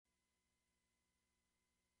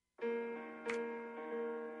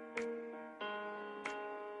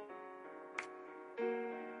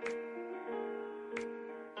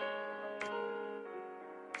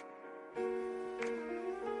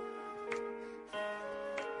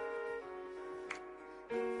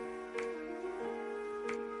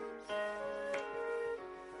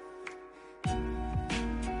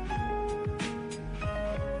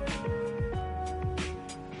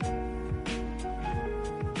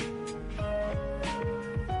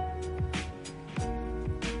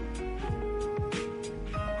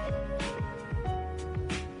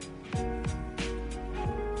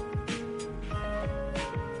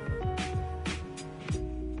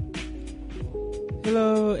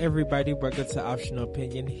Hello, everybody. Welcome to Optional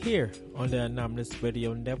Opinion here on the Anonymous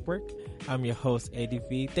Radio Network. I'm your host,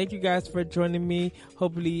 ADV. Thank you guys for joining me.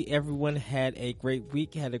 Hopefully, everyone had a great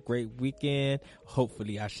week, had a great weekend.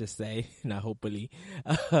 Hopefully, I should say, not hopefully.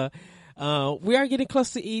 We are getting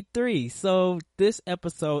close to E3. So this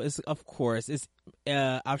episode is, of course,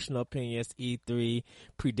 Optional Opinions E3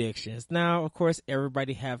 predictions. Now, of course,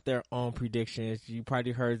 everybody have their own predictions. You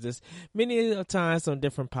probably heard this many times on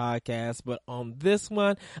different podcasts, but on this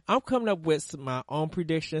one, I'm coming up with my own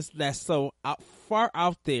predictions that's so far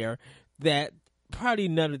out there that probably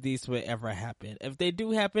none of these will ever happen. If they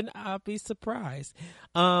do happen, I'll be surprised.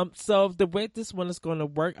 So the way this one is going to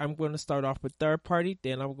work, I'm going to start off with third party,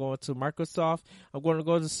 then I'm going to Microsoft, I'm going to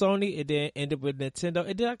go to Sony, and then end up with Nintendo,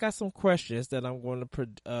 and then I got some questions that I'm going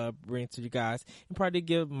to bring to you guys and probably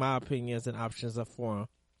give my opinions and options up for them.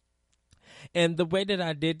 And the way that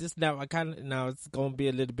I did this now it's going to be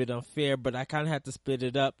a little bit unfair, but I kind of have to split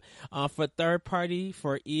it up. For third party,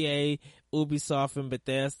 for EA, Ubisoft, and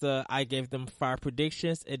Bethesda, I gave them 5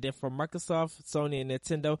 predictions. And then for Microsoft, Sony, and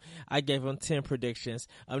Nintendo, I gave them 10 predictions.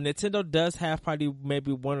 Nintendo does have probably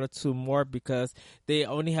maybe 1 or 2 more because they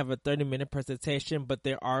only have a 30-minute presentation, but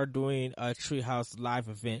they are doing a Treehouse Live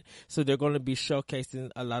event. So they're going to be showcasing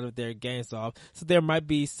a lot of their games off. So there might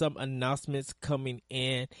be some announcements coming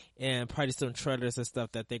in and probably some trailers and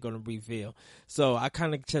stuff that they're going to reveal. So I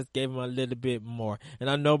kind of just gave them a little bit more. And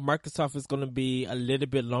I know Microsoft is going to be a little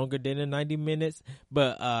bit longer than the 90 minutes,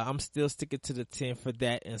 but I'm still sticking to the 10 for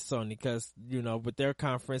that and Sony because, with their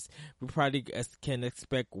conference, we probably can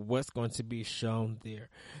expect what's going to be shown there.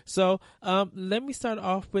 So let me start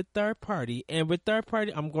off with third party. And with third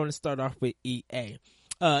party, I'm going to start off with EA.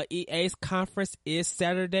 EA's conference is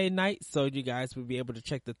Saturday night, so you guys will be able to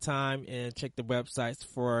check the time and check the websites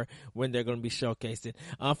for when they're going to be showcasing.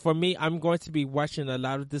 For me, I'm going to be watching a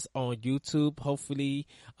lot of this on YouTube. Hopefully,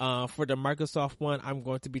 for the Microsoft one, I'm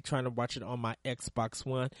going to be trying to watch it on my Xbox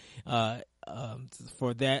One.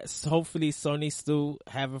 For that, so hopefully Sony still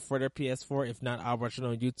have it for their PS4. If not, I'll watch it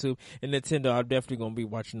on YouTube. And Nintendo, I'm definitely gonna be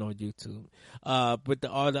watching on YouTube. But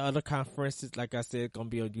all the other conferences, like I said, gonna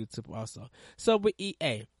be on YouTube also. So with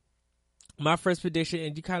EA, my first prediction,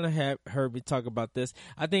 and you kind of have heard me talk about this,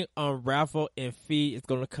 I think Unravel and Feed is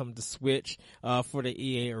going to come to Switch for the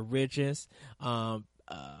EA Origins.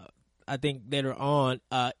 I think later on,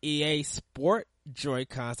 EA Sport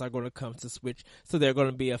Joy-Cons are going to come to Switch. So they're going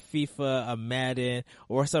to be a FIFA, a Madden,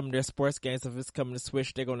 or some of their sports games. If it's coming to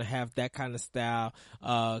Switch, they're going to have that kind of style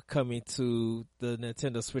coming to the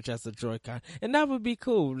Nintendo Switch as a Joy-Con. And that would be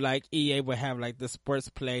cool. Like EA would have like the sports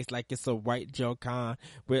plays, like it's a white Joy-Con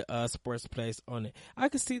with sports plays on it. I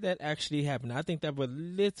could see that actually happening. I think that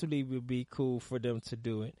would be cool for them to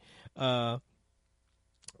do it.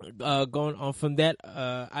 Going on from that,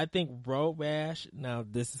 I think Road Rash, now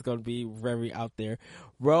this is going to be very out there,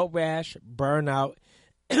 Road Rash, Burnout,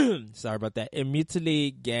 sorry about that, and Mutiny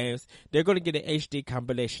Games, they're going to get an HD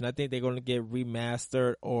compilation. I think they're going to get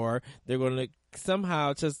remastered, or they're going to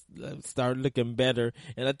somehow just start looking better,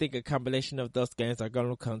 and I think a combination of those games are going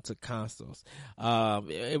to come to consoles.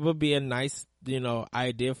 It would be a nice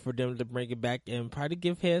idea for them to bring it back and probably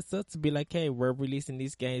give heads up to be like, hey, we're releasing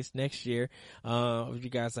these games next year if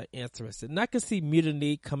you guys are interested. And I can see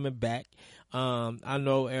Mutiny coming back. I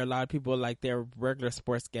know a lot of people like their regular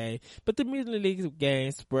sports game, but the Mutiny League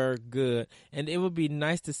games were good, and it would be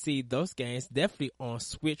nice to see those games definitely on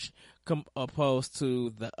Switch opposed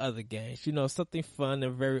to the other games. Something fun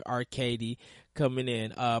and very arcadey coming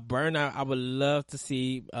in. Burnout, I would love to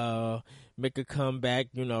see make a comeback.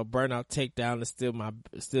 Burnout Takedown is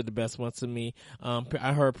still the best one to me.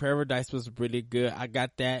 I heard Paradise was really good. I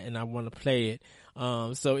got that and I want to play it.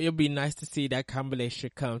 So it'll be nice to see that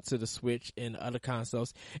combination come to the Switch and other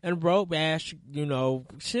consoles. And Road Rash,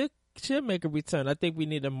 should make a return. I think we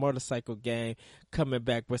need a motorcycle game coming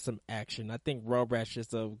back with some action. I think Road Rash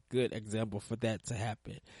is a good example for that to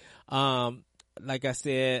happen. Like I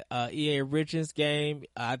said, EA Origins game,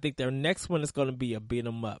 I think their next one is going to be a beat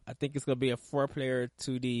 'em up. I think it's going to be a 4-player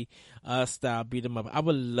 2D style beat 'em up. I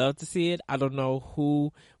would love to see it. I don't know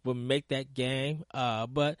who will make that game,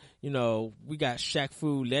 but we got Shaq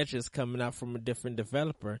Fu Legends coming out from a different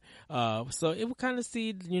developer, so it will kind of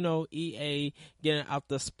see EA getting out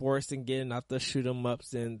the sports and getting out the shoot 'em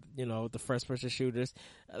ups and the first person shooters.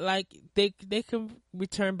 Like they can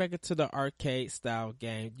return back into the arcade style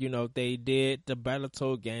game. They did the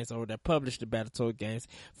Battletoad games, or they published the Battletoad games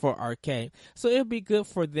for arcade, so it'll be good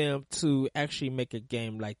for them to actually make a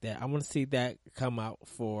game like that. I want to see that come out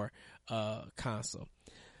for console.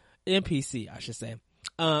 NPC, I should say.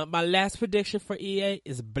 My last prediction for EA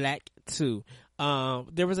is Black 2.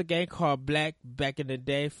 There was a game called Black back in the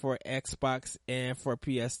day for Xbox and for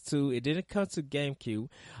PS2. It didn't come to GameCube.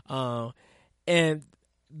 And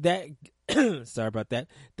that, sorry about that.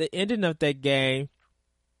 The ending of that game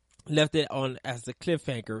left it on as a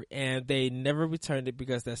cliffhanger, and they never returned it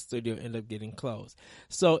because that studio ended up getting closed.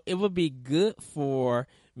 So it would be good for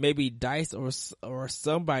maybe DICE or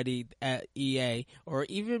somebody at EA, or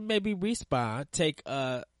even maybe Respawn, take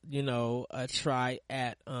a try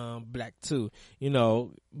at Black 2.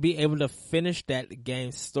 Be able to finish that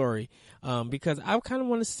game story, because I kind of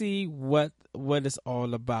want to see what it's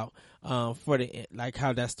all about, for the, like,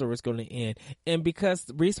 how that story is going to end. And because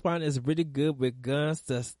Respawn is really good with guns,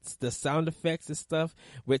 the sound effects and stuff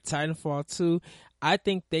with Titanfall 2, I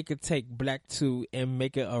think they could take Black 2 and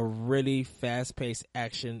make it a really fast-paced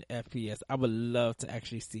action FPS. I would love to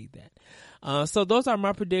actually see that. So those are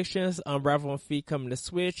my predictions. Rival and Feet coming to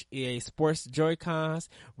Switch, EA Sports Joy-Cons,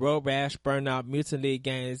 Road Rash, Burnout, Mutant League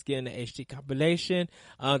games getting the HD compilation.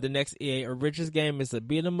 The next EA Origins game is a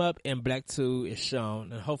beat 'em up, and Black 2 is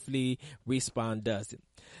shown, and hopefully Respawn does it.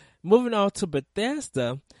 Moving on to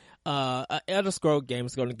Bethesda, an Elder Scrolls game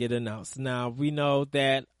is going to get announced. Now, we know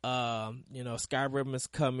that, Skyrim is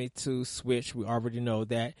coming to Switch. We already know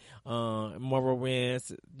that.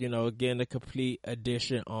 Morrowind's, getting a complete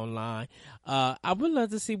edition online. I would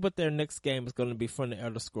love to see what their next game is going to be from the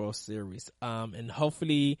Elder Scrolls series. And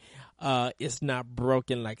hopefully, it's not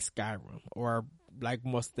broken like Skyrim or like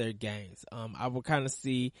most of their games. I will kind of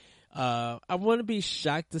see, I want to be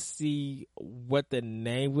shocked to see what the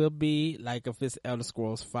name will be, like if it's Elder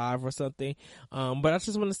Scrolls 5 or something. But I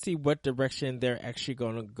just want to see what direction they're actually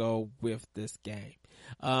going to go with this game.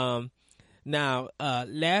 Now,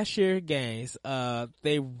 last year games,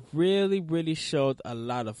 they really showed a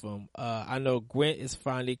lot of them. I know Gwent is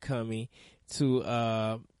finally coming to,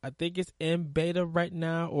 I think it's in beta right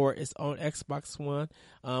now, or it's on Xbox One.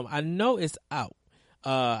 I know it's out.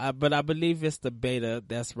 But I believe it's the beta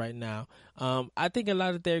that's right now. I think a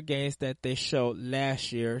lot of their games that they showed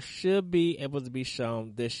last year should be able to be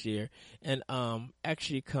shown this year and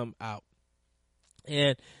actually come out.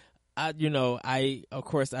 And of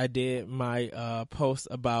course I did my post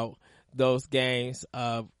about those games,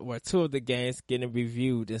 or two of the games getting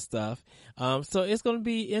reviewed and stuff. So it's going to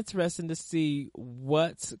be interesting to see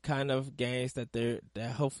what kind of games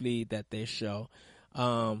that hopefully that they show.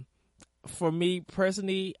 For me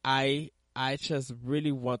personally, I just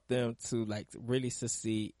really want them to really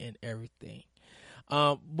succeed in everything.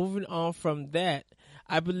 Moving on from that,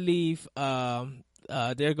 I believe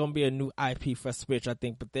there's going to be a new IP for Switch. I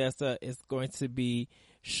think Bethesda is going to be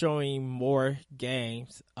showing more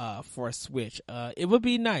games for Switch. It would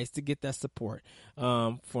be nice to get that support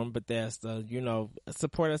from Bethesda.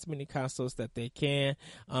 Support as many consoles that they can.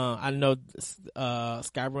 I know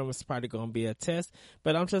Skyrim is probably going to be a test,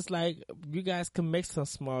 but I'm just like, you guys can make some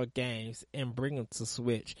small games and bring them to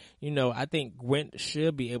Switch. I think Gwent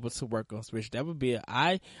should be able to work on Switch. That would be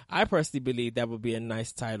I personally believe that would be a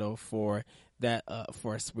nice title for that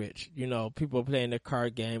for Switch. People playing the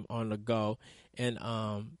card game on the go, and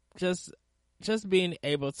just being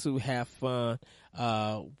able to have fun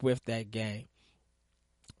with that game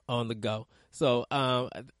on the go. So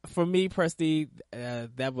for me personally,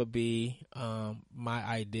 that would be my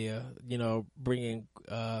idea, bringing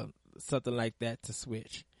something like that to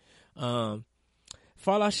Switch.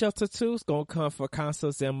 Fallout Shelter 2 is going to come for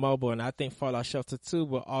consoles and mobile, and I think Fallout Shelter 2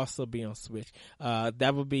 will also be on Switch.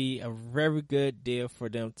 That would be a very good deal for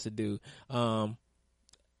them to do.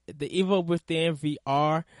 The Evil Within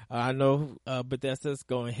VR, I know Bethesda's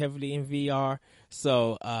going heavily in VR,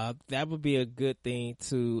 so that would be a good thing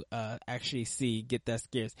to actually get that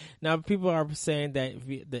scarce. Now, people are saying that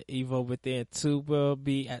the Evil Within 2 will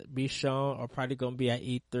be shown, or probably going to be at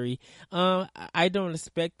E3. I don't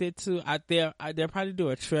expect it to. They'll probably do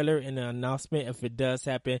a trailer and an announcement if it does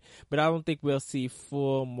happen, but I don't think we'll see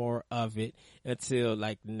more of it until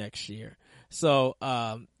next year. So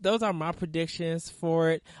those are my predictions for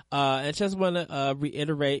it. And just want to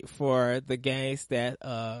reiterate for the games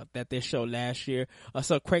that they showed last year.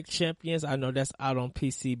 So Quake Champions, I know that's out on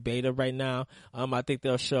PC beta right now. I think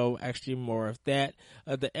they'll show actually more of that.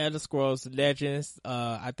 The Elder Scrolls Legends,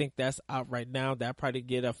 I think that's out right now. That'll probably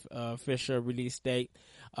get a official release date.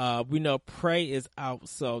 We know Prey is out,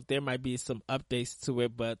 so there might be some updates to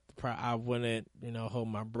it, but I wouldn't, hold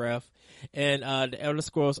my breath. And the Elder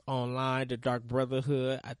Scrolls Online, the Dark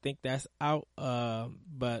Brotherhood, I think that's out,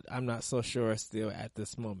 but I'm not so sure still at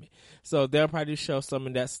this moment. So they'll probably show some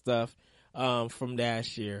of that stuff from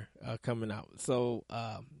last year coming out. So,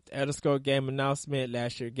 Elder Scrolls game announcement,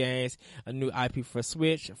 last year games, a new IP for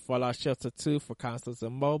Switch, Fallout Shelter 2 for consoles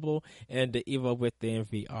and mobile, and The Evil Within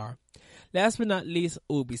VR. Last but not least,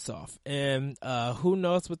 Ubisoft. And who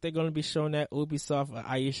knows what they're going to be showing at Ubisoft.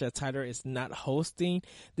 Aisha Tyler is not hosting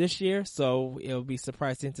this year, so it'll be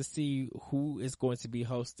surprising to see who is going to be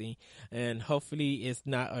hosting. And hopefully it's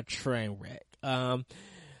not a train wreck.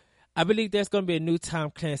 I believe there's going to be a new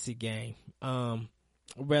Tom Clancy game.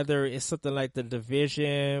 Whether it's something like The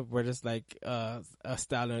Division, where it's like a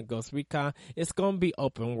style in Ghost Recon, it's going to be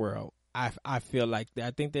open world. I feel like that.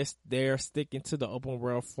 I think they're sticking to the open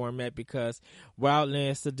world format because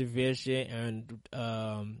Wildlands, The Division,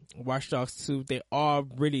 and Watch Dogs 2, they all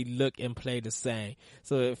really look and play the same.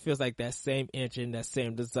 So it feels like that same engine, that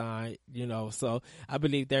same design, So I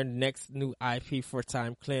believe their next new IP for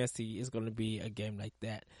Tom Clancy is going to be a game like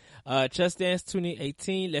that. Just Dance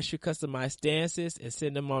 2018 lets you customize dances and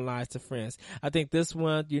send them online to friends. I think this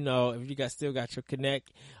one, if you still got your Kinect,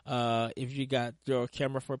 if you got your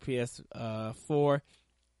camera for PS4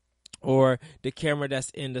 or the camera that's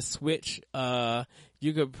in the Switch,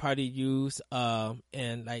 you could probably use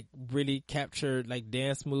and like really capture like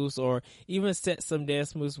dance moves or even set some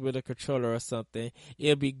dance moves with a controller or something.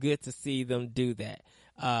 It'll be good to see them do that.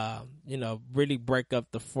 Really break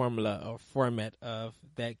up the formula or format of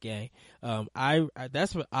that game. I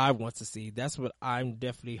that's what I want to see. That's what I'm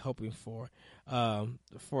definitely hoping for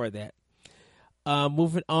that.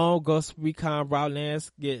 Moving on, Ghost Recon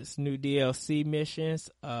Wildlands gets new DLC missions.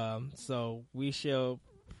 So we shall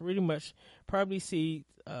pretty much probably see,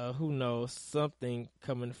 who knows, something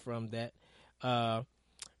coming from that.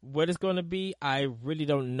 What it's going to be, I really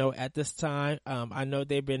don't know at this time. I know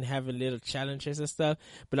they've been having little challenges and stuff,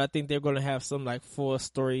 but I think they're going to have some like full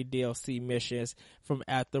story DLC missions from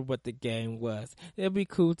after what the game was. It'll be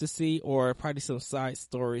cool to see, or probably some side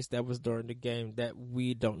stories that was during the game that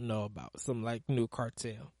we don't know about. Some like new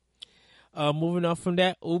cartel. Moving on from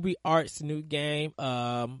that, Ubi Arts new game,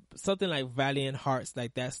 something like Valiant Hearts,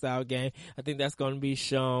 like that style game. I think that's going to be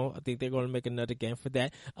shown. I think they're going to make another game for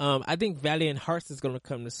that. I think Valiant Hearts is going to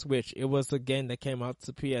come to Switch. It was a game that came out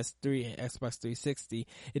to PS3 and Xbox 360.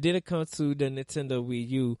 It didn't come to the Nintendo Wii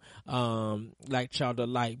U, like Child of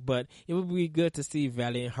Light, but it would be good to see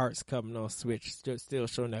Valiant Hearts coming on Switch, still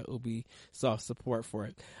showing that Ubisoft support for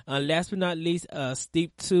it. Last but not least,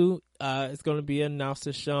 Steep 2, it's going to be announced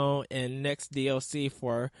and shown, and next DLC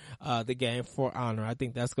for the game For Honor. I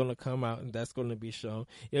think that's going to come out and that's going to be shown.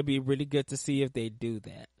 It'll be really good to see if they do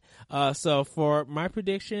that. So for my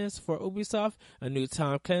predictions for Ubisoft, a new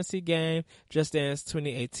Tom Clancy game, Just Dance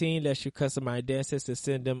 2018 lets you customize dances and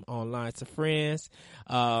send them online to friends.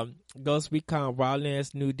 Ghost Recon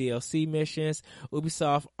Wildlands new DLC missions,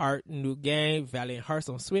 Ubisoft Art new game, Valiant Hearts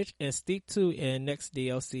on Switch, and Steep 2 and next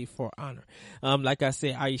DLC For Honor. Like I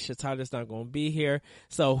said, Aisha Tyler's not going to be here,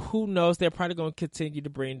 so who knows? They're probably going to continue to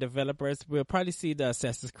bring developers. We'll probably see the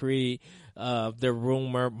Assassin's Creed, the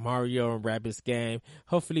rumor Mario and Rabbids game.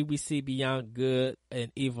 Hopefully we see Beyond Good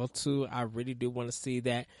and Evil 2. I really do want to see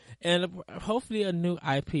that, and hopefully a new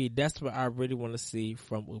IP. That's what I really want to see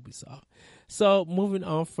from Ubisoft. So moving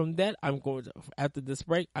on from that, after this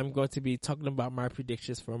break, I'm going to be talking about my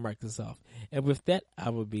predictions for Microsoft. And with that, I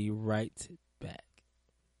will be right back.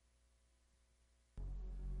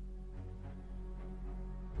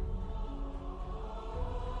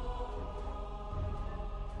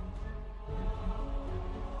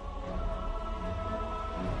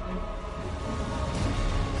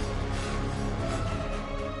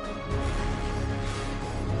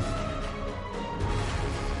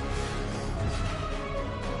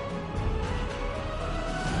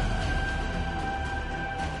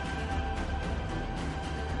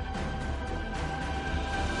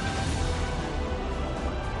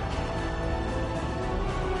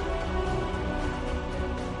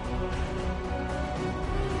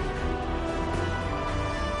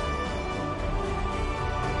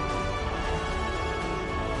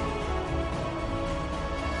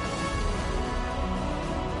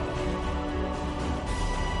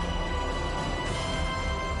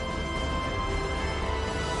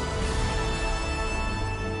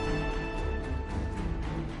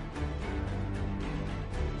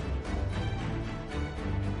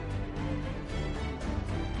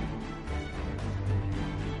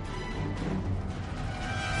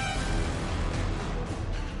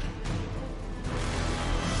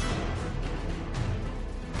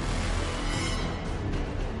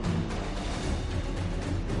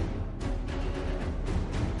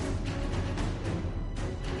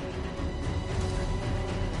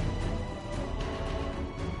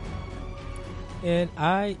 And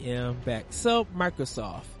I am back. So,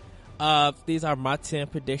 Microsoft. These are my 10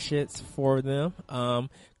 predictions for them.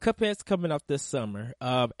 Cuphead's coming out this summer.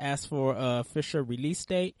 As for official release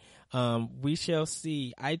date, we shall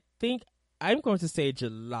see. I think I'm going to say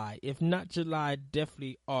July. If not July,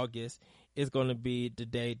 definitely August is going to be the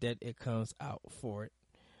day that it comes out for it.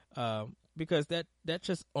 Because that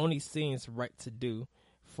just only seems right to do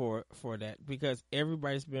for that, because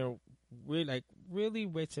everybody's been really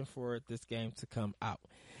waiting for this game to come out.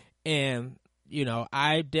 And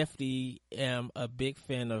I definitely am a big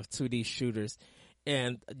fan of 2D shooters.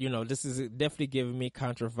 And, this is definitely giving me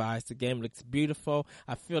controversy. The game looks beautiful.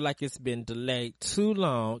 I feel like it's been delayed too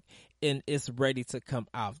long and it's ready to come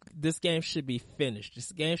out. This game should be finished.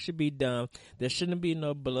 This game should be done. There shouldn't be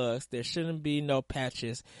no bugs. There shouldn't be no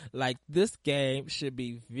patches. Like, this game should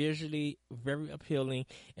be visually very appealing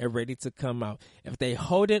and ready to come out. If they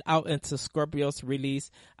hold it out into Scorpio's release,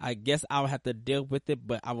 I guess I'll have to deal with it,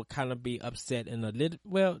 but I would kind of be upset and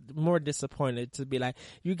more disappointed to be like,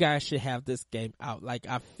 you guys should have this game out. Like,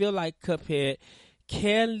 I feel like Cuphead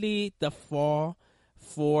can lead the fall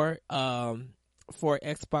for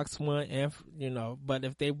Xbox One, and but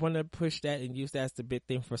if they want to push that and use that as the big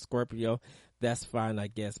thing for Scorpio, that's fine, I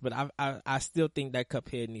guess. But I still think that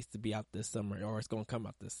Cuphead needs to be out this summer, or it's going to come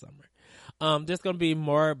out this summer. There's going to be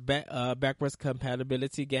more backwards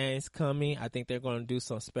compatibility games coming. I think they're going to do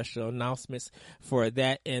some special announcements for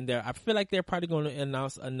that, and I feel like they're probably going to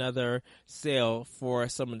announce another sale for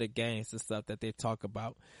some of the games and stuff that they talk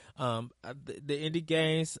about. The indie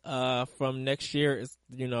games from next year is,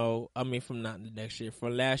 from not next year,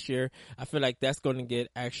 from last year, I feel like that's going to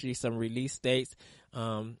get actually some release dates.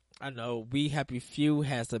 I know We Happy Few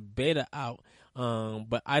has a beta out,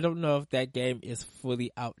 but I don't know if that game is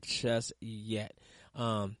fully out just yet.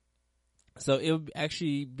 So it would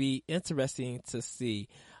actually be interesting to see.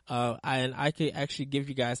 And I could actually give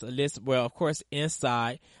you guys a list. Well, of course,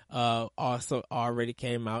 Inside also already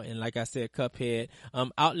came out, and like I said, Cuphead.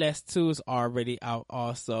 Outlast 2 is already out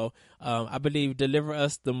also. I believe Deliver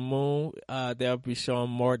Us the Moon, they'll be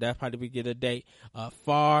showing more. That probably we get a date.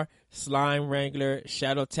 Far, Slime Wrangler,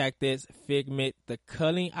 Shadow Tactics, Figment, The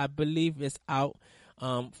Culling, I believe is out.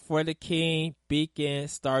 For the King, Beacon,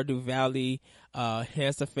 Stardew Valley,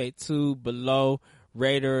 Hands of Fate 2, Below,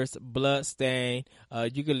 Raiders, Bloodstain,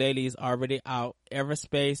 Yooka-Laylee is already out.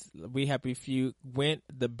 Everspace, We Happy Few, Gwent,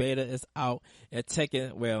 the beta is out. And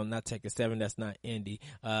Tekken, well, not Tekken 7, that's not indie.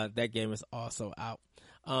 That game is also out.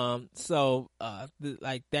 Like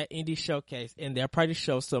that indie showcase, and they'll probably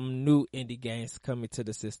show some new indie games coming to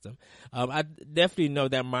the system. I definitely know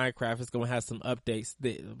that Minecraft is going to have some updates.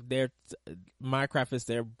 Minecraft is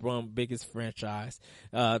their biggest franchise,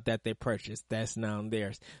 that they purchased. That's now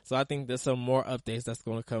theirs. So I think there's some more updates that's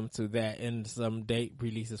going to come to that, and some date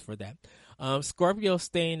releases for that. Scorpio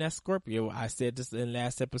staying as Scorpio. I said this in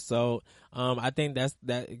last episode. I think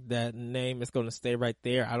that name is going to stay right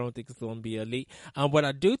there. I don't think it's going to be Elite. What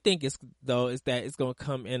I do think is that it's going to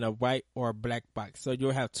come in a white or black box. So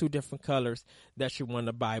you'll have two different colors that you want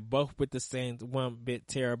to buy, both with the same 1-bit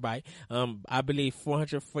terabyte. I believe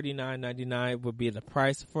 $449.99 would be the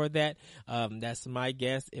price for that. That's my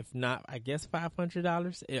guess. If not, I guess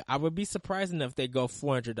 $500. I would be surprised if they go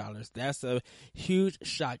 $400. That's a huge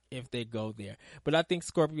shock if they go there. But I think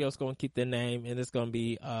Scorpio's going to keep their name, and it's going to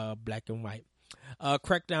be black and white.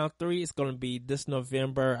 Crackdown 3 is going to be this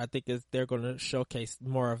November. I think they're going to showcase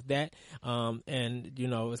more of that. And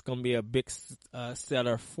it's going to be a big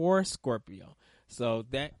seller for Scorpio. So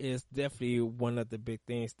that is definitely one of the big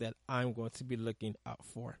things that I'm going to be looking out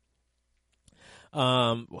for.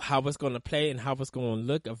 How it's going to play and how it's going to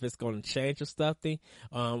look, if it's going to change or something.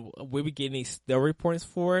 Will we get any story points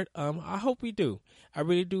for it? I hope we do. I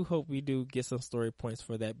really do hope we do get some story points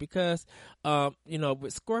for that, because,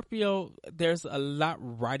 with Scorpio, there's a lot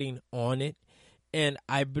riding on it. And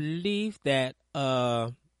I believe that,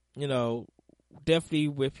 definitely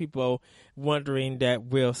with people wondering that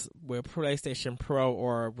will PlayStation Pro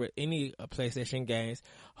or with any PlayStation games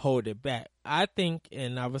hold it back. I think,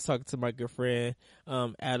 and I was talking to my good friend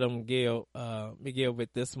Adam Miguel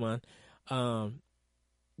with this one,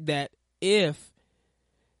 that if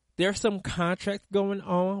there's some contract going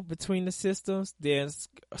on between the systems, then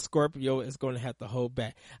Scorpio is going to have to hold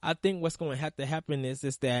back. I think what's going to have to happen is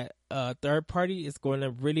that third party is going to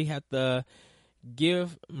really have to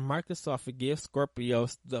give Microsoft, give Scorpio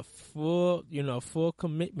the full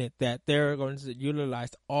commitment that they're going to utilize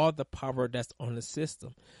all the power that's on the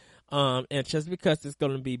system. And just because it's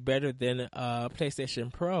going to be better than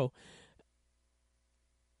PlayStation Pro,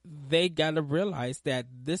 they got to realize that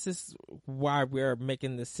this is why we're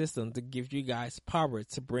making the system, to give you guys power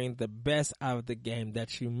to bring the best out of the game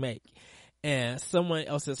that you make. And someone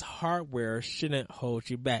else's hardware shouldn't hold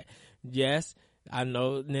you back. Yes, I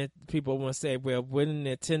know people want to say, well, wouldn't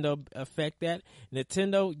Nintendo affect that?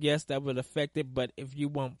 Nintendo, yes, that would affect it. But if you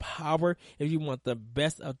want power, if you want the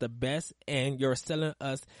best of the best, and you're selling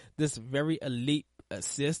us this very elite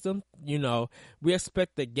system, we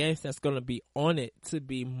expect the games that's going to be on it to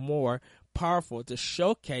be more powerful, to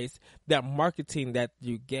showcase that marketing that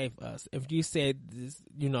you gave us. If you said this,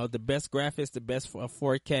 the best graphics, the best for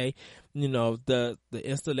 4K, the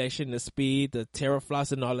installation, the speed, the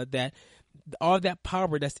teraflops and all of that, all that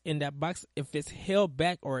power that's in that box, if it's held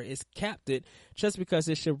back or it's capped just because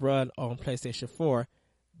it should run on PlayStation 4,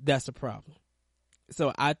 that's a problem.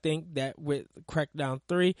 So I think that with Crackdown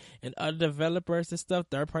 3 and other developers and stuff,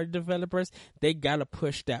 third-party developers, they got to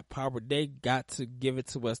push that power. They got to give it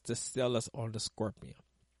to us to sell us on the Scorpion.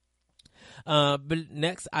 But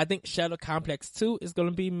next, I think Shadow Complex 2 is going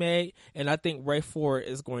to be made, and I think Ray 4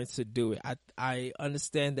 is going to do it. I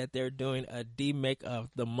understand that they're doing a demake of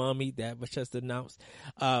The Mummy that was just announced.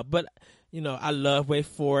 But I love Ray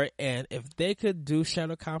 4, and if they could do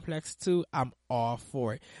Shadow Complex 2, I'm all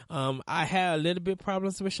for it. I had a little bit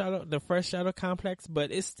problems with the first Shadow Complex,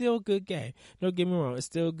 but it's still a good game. Don't get me wrong, it's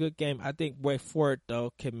still a good game. I think Ray 4,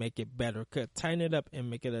 though, can make it better, could tighten it up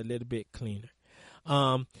and make it a little bit cleaner.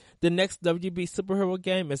 The next WB superhero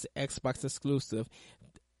game is Xbox exclusive.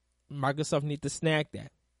 Microsoft needs to snag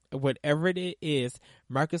that. Whatever it is,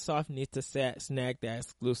 Microsoft needs to snag that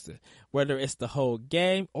exclusive. Whether it's the whole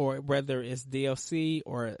game or whether it's DLC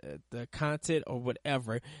or the content or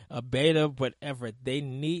whatever, a beta, whatever, they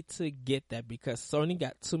need to get that because Sony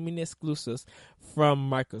got too many exclusives from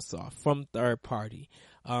Microsoft, from third party.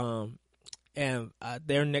 And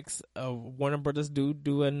their next Warner Brothers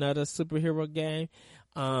do another superhero game.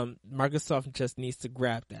 Microsoft just needs to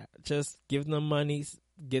grab that. Just give them money,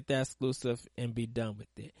 get that exclusive, and be done with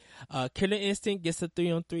it. Killer Instinct gets a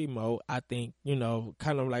 3-on-3 mode. I think,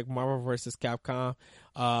 kind of like Marvel vs. Capcom.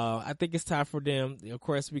 I think it's time for them. Of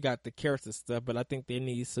course, we got the character stuff, but I think they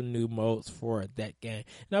need some new modes for that game.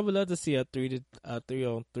 And I would love to see a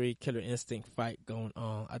 3-on-3 Killer Instinct fight going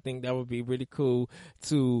on. I think that would be really cool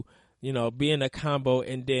to be in a combo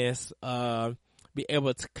and then be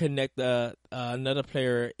able to connect another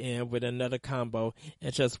player in with another combo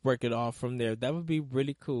and just work it off from there. That would be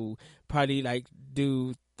really cool. Probably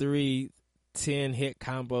do 3 10-hit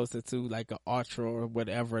combos into an ultra or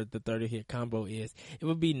whatever the 30-hit combo is. It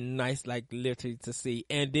would be nice, literally to see.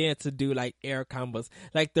 And then to do air combos,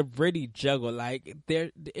 the Brady juggle.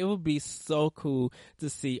 It would be so cool to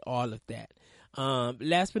see all of that.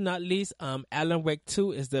 Last but not least, Alan Wake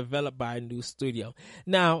 2 is developed by a new studio.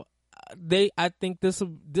 Now, I think this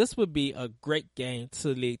would be a great game to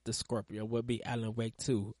lead the Scorpio, would be Alan Wake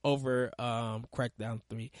 2 over Crackdown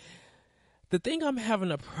 3. The thing I'm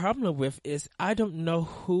having a problem with is I don't know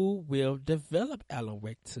who will develop Alan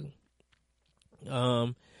Wake 2.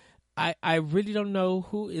 I really don't know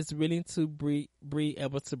who is willing to be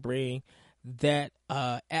able to bring that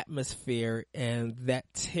atmosphere and that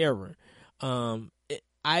terror.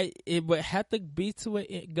 It would have to be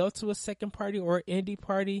go to a second party or indie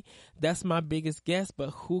party. That's my biggest guess, but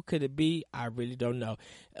who could it be? I really don't know.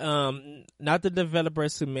 Not the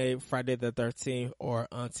developers who made Friday the 13th or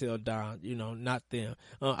Until Dawn, not them.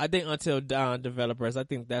 I think Until Dawn developers, I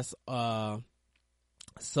think that's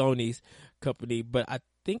Sony's company, but I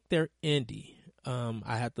think they're indie.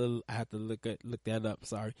 I have to look that up.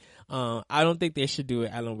 Sorry. I don't think they should do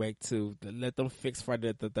it Alan Wake 2. Let them fix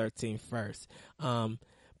Friday the 13th first.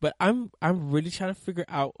 But I'm really trying to figure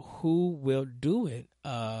out who will do it,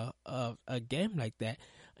 a game like that.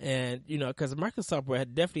 And, cause Microsoft will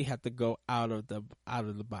definitely have to go out of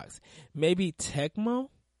the box. Maybe Tecmo,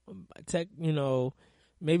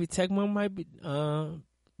 maybe Tecmo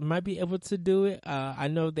might be able to do it. I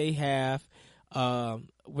know they have,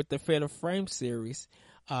 with the Fatal Frame series,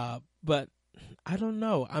 but I don't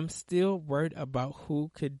know. I'm still worried about who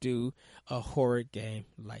could do a horror game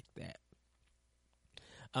like that.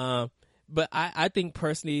 But I think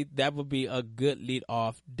personally that would be a good lead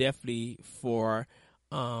off, definitely for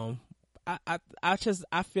I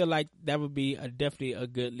feel like that would be definitely a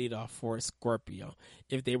good lead off for Scorpio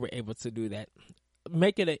if they were able to do that.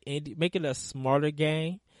 Make it a smarter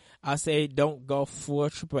game. I say don't go full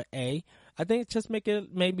AAA. I think just make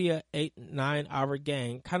it maybe a 8-9 hour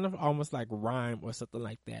game, kind of almost like Rhyme or something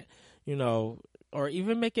like that. or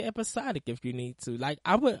even make it episodic if you need to. Like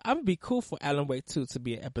I would be cool for Alan Wake 2 to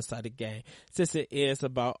be an episodic game, since it is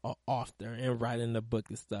about an author and writing a book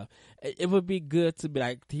and stuff. It would be good to be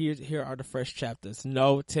like, here are the first chapters.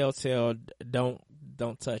 No, Telltale, don't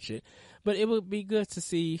touch it. But it would be good to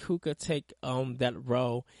see who could take that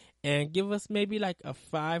role and give us maybe like a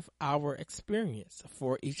 5-hour experience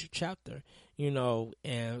for each chapter,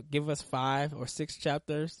 and give us 5 or 6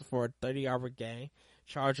 chapters for a 30-hour game.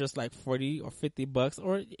 Charge us like $40 or $50,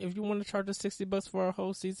 or if you want to charge us $60 for a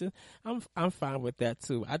whole season, I'm fine with that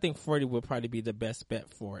too. I think 40 would probably be the best bet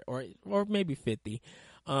for it, or maybe 50.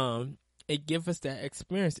 It gives us that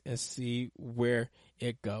experience and see where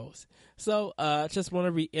it goes. So, just want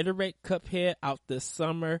to reiterate, Cuphead out this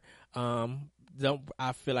summer.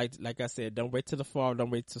 I feel like I said, don't wait till the fall.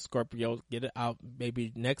 Don't wait till Scorpio. Get it out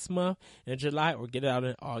maybe next month in July, or get it out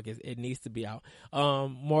in August. It needs to be out.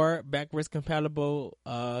 More backwards compatible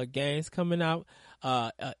games coming out.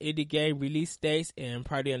 Indie game release dates, and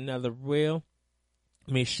probably another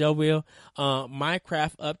show reel.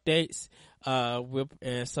 Minecraft updates.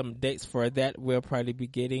 And some dates for that we'll probably be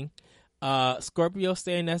getting. Scorpio,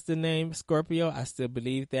 saying that's the name Scorpio, I still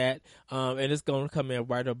believe that. And it's going to come in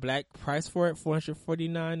white or black. Price for it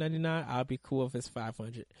 $449.99. I'll be cool if it's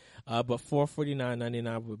 $500. But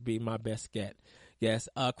 $449.99 would be my best get. Yes,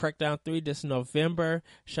 Crackdown 3 this November.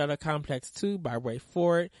 Shadow Complex 2 by Ray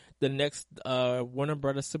Ford. The next Warner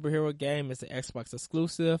Brothers superhero game is an Xbox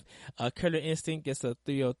exclusive. Killer Instinct gets a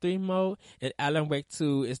 303 mode. And Alan Wake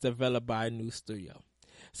 2 is developed by a new studio.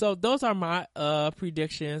 So those are my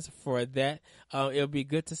predictions for that. It'll be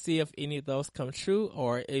good to see if any of those come true,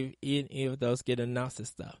 or if any of those get announced and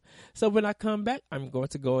stuff. So when I come back, I'm going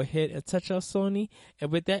to go ahead and touch on Sony.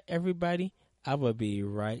 And with that, everybody, I will be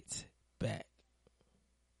right back.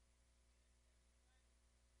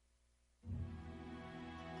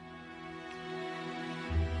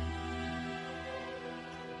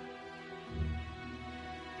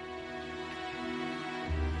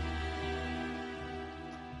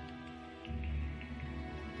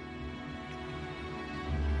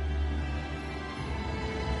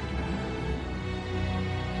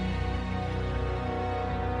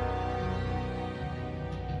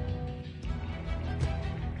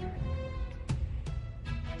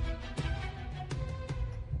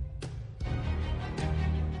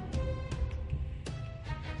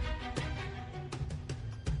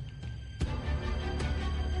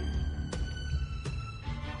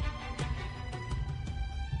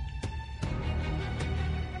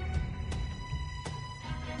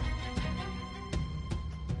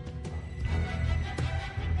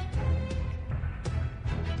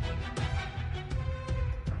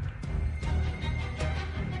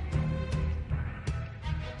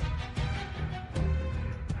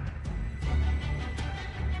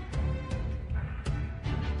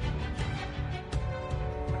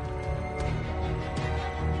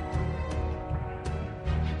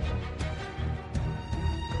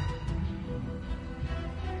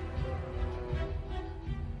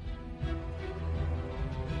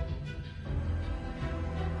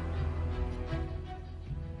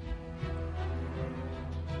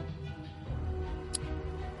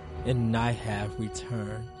 And I have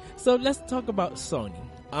returned. So let's talk about Sony.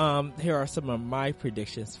 Here are some of my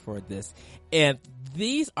predictions for this. And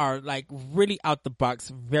these are like really out the box,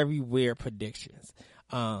 very weird predictions.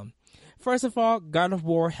 First of all, God of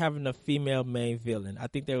War having a female main villain. I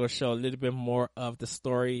think they will show a little bit more of the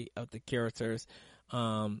story of the characters.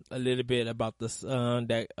 A little bit about the son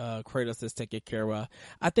that Kratos is taking care of.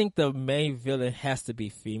 I think the main villain has to be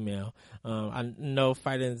female. I know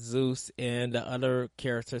fighting Zeus and the other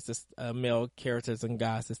characters, male characters and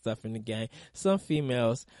guys and stuff in the game, some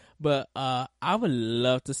females, but I would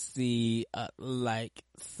love to see like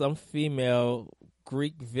some female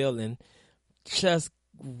Greek villain just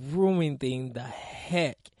ruining the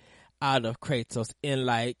heck out of Kratos and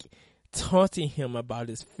like taunting him about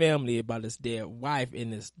his family, about his dead wife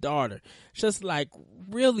and his daughter. Just like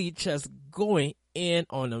really just going in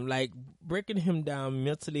on him, like breaking him down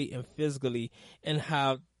mentally and physically, and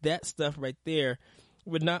how that stuff right there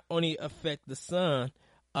would not only affect the son,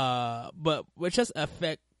 but would just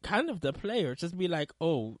affect kind of the player. Just be like,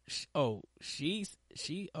 she's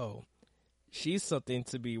something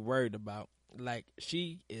to be worried about. Like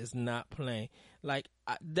she is not playing. Like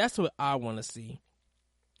that's what I want to see.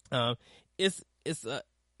 It's a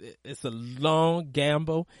long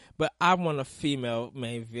gamble, but I want a female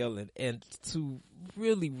main villain and to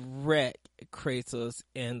really wreck Kratos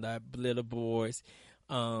and the little boys'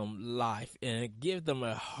 life and give them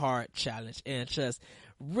a hard challenge and just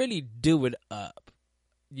really do it up.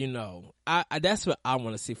 You know, that's what I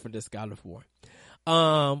want to see for this God of War.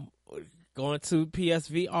 Um, Going to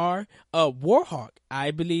PSVR, Warhawk.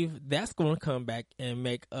 I believe that's going to come back and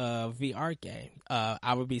make a VR game.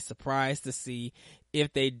 I would be surprised to see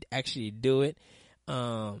if they actually do it.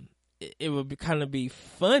 It would be kind of be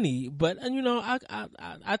funny, but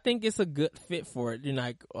I think it's a good fit for it.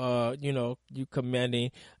 You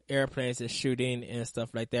commanding airplanes and shooting and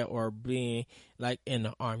stuff like that, or being like in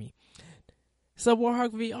the army. So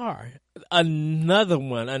Warhawk VR, another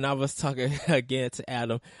one, and I was talking again to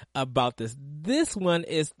Adam about this. This one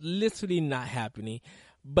is literally not happening,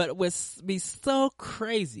 but it would be so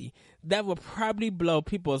crazy that would probably blow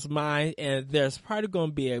people's mind, and there's probably going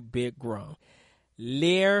to be a big groan.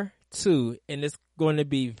 Lair 2, and it's going to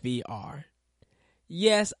be VR.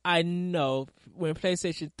 Yes, I know when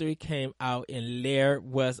PlayStation 3 came out and Lair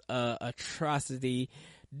was a atrocity,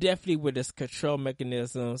 definitely with its control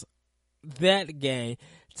mechanisms. That game,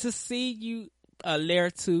 to see you a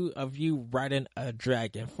Lair 2 of you riding a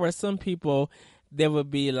dragon, for some people they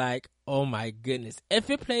would be like, oh my goodness,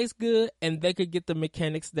 if it plays good and they could get the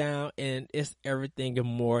mechanics down and it's everything and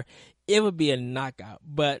more, it would be a knockout.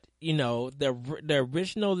 But the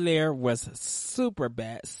original Lair was super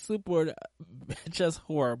bad, super just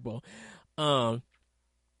horrible, to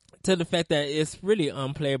the fact that it's really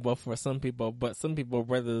unplayable for some people, but some people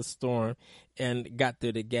weathered the storm and got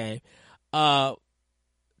through the game. To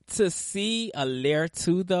see a Lair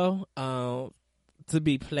 2 though, to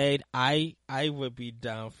be played, I would be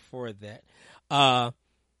down for that.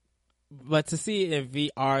 But to see it in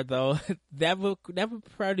VR though, that would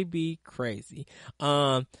probably be crazy.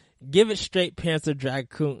 Give it straight Panzer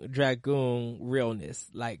Dragoon realness,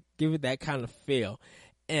 like give it that kind of feel.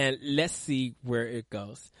 And let's see where it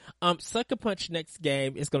goes. Sucker Punch next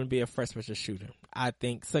game is going to be a first-person shooter. I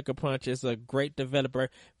think Sucker Punch is a great developer,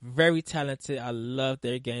 very talented. I love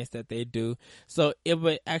their games that they do. So it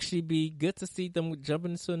would actually be good to see them jump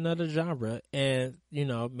into another genre and,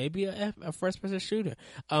 maybe a first-person shooter.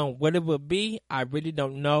 What it would be, I really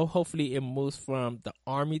don't know. Hopefully it moves from the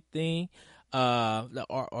army thing,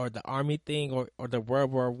 the army thing or the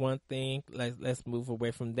World War I thing. Let's move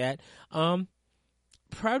away from that.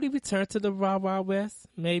 Probably return to the Wild Wild West,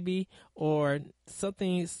 maybe, or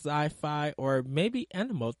something sci-fi, or maybe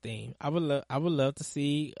animal theme. I would love to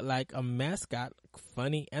see like a mascot,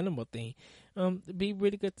 funny animal theme. It'd be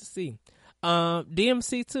really good to see.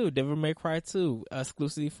 DMC 2, Devil May Cry 2,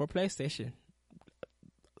 exclusively for PlayStation.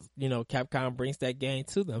 Capcom brings that game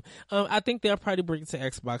to them. I think they'll probably bring it to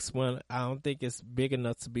Xbox One. I don't think it's big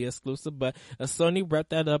enough to be exclusive, but if Sony wrapped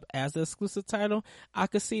that up as an exclusive title, I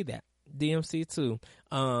could see that. DMC 2.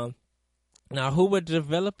 Now who would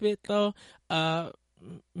develop it though?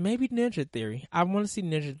 Maybe Ninja Theory. I want to see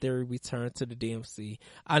Ninja Theory return to the DMC.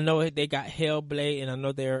 I know they got Hellblade, and I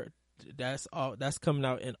know that's coming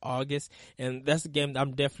out in August, and that's a game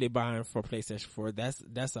I'm definitely buying for PlayStation 4.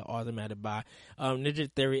 That's an automatic buy.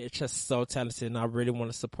 Ninja Theory is just so talented, and I really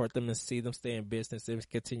want to support them and see them stay in business and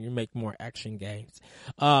continue to make more action games.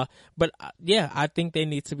 But I think they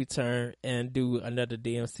need to return and do another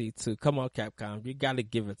DMC 2. Come on, Capcom, you got to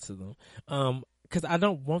give it to them. Because I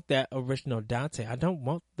don't want that original Dante. I don't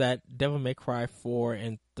want that Devil May Cry 4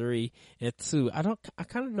 and 3 and 2. I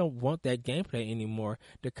kind of don't want that gameplay anymore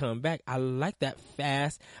to come back. I like that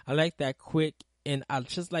fast. I like that quick. And I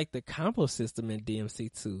just like the combo system in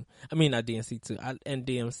DMC 2. I mean, not DMC 2. And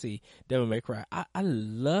DMC, Devil May Cry. I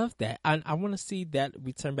love that. I want to see that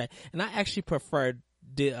return back. And I actually prefer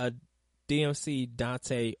the DMC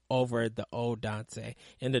Dante over the old Dante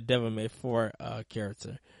and the Devil May 4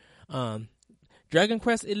 character. Dragon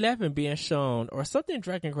Quest 11 being shown, or something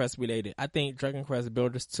Dragon Quest related. I think Dragon Quest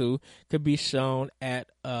Builders 2 could be shown at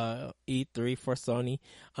E3 for Sony.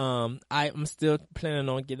 I'm still planning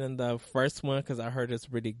on getting the first one because I heard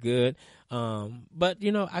it's really good. But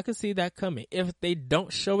I could see that coming. If they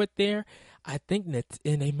don't show it there, I think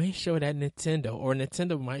and they may show it at Nintendo, or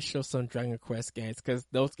Nintendo might show some Dragon Quest games because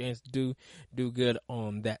those games do good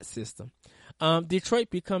on that system.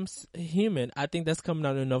 Detroit Becomes Human. I think that's coming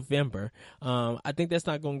out in November. I think that's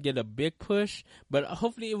not going to get a big push, but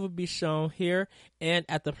hopefully it will be shown here and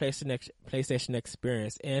at the PlayStation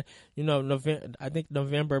Experience. And I think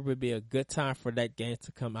November would be a good time for that game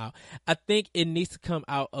to come out. I think it needs to come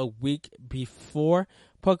out a week before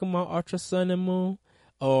Pokemon Ultra Sun and Moon,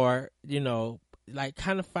 or like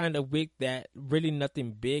kind of find a week that really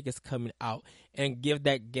nothing big is coming out and give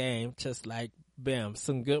that game just like bam,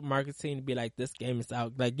 some good marketing to be like, this game is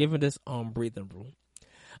out, like giving this breathing room.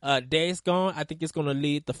 Days Gone, I think it's going to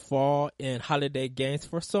lead the fall and holiday games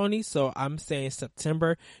for Sony, so I'm saying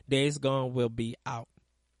September Days Gone will be out.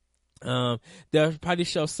 They'll probably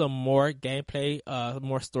show some more gameplay,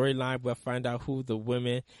 more storyline. We'll find out who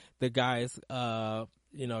the guys, trying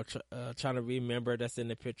to remember that's in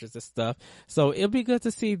the pictures and stuff. So it'll be good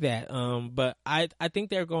to see that. But I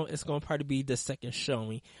think it's going to probably be the second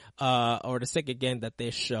showing, or the second game that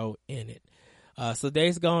they show in it. So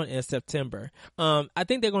Days Gone in September. I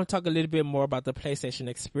think they're going to talk a little bit more about the PlayStation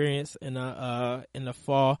experience in the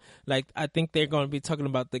fall. Like, I think they're going to be talking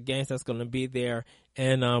about the games that's going to be there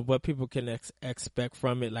and what people can expect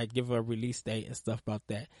from it, like give a release date and stuff about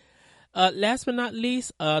that. Last but not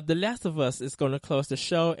least, The Last of Us is going to close the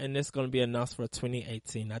show, and it's going to be announced for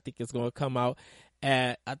 2018. I think it's going to come out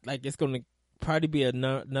it's going to probably be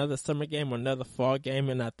another summer game or another fall game,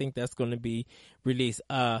 and I think that's going to be released.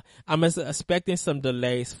 I'm expecting some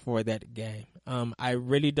delays for that game. I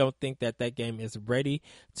really don't think that game is ready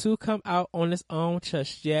to come out on its own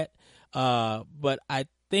just yet. But I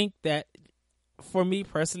think that for me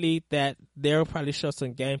personally, that they'll probably show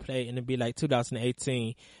some gameplay and it'll be like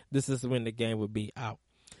 2018. This is when the game will be out.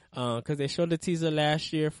 Cause they showed the teaser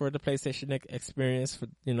last year for the PlayStation experience for,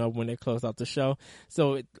 when they closed out the show.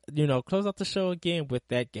 So, close out the show again with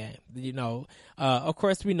that game. Of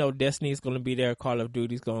course we know Destiny's going to be there. Call of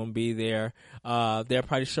Duty's going to be there. They'll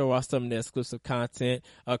probably show off some of the exclusive content.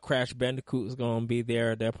 Crash Bandicoot is going to be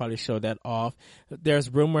there. They'll probably show that off.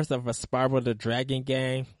 There's rumors of a Spyro the Dragon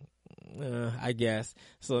game. I guess.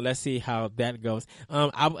 So let's see how that goes.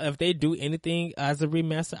 If they do anything as a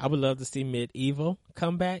remaster, I would love to see Medieval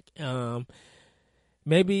come back.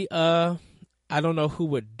 Maybe, I don't know who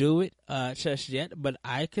would do it, just yet, but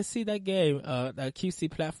I could see that game, the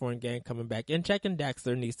QC platform game coming back. And Jak and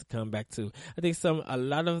Daxter needs to come back too. I think a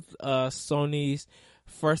lot of, Sony's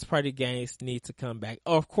first party games need to come back.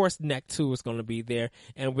 Oh, of course, Knack 2 is going to be there,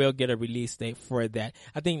 and we'll get a release date for that.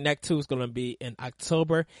 I think Knack 2 is going to be in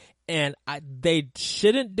October, and they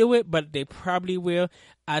shouldn't do it, but they probably will.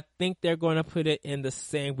 I think they're going to put it in the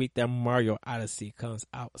same week that Mario Odyssey comes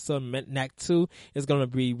out. So Knack 2 is going to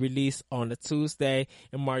be released on a Tuesday,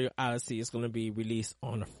 and Mario Odyssey is going to be released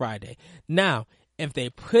on a Friday. Now, if they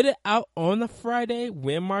put it out on a Friday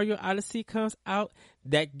when Mario Odyssey comes out,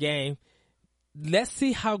 that game, let's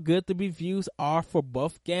see how good the reviews are for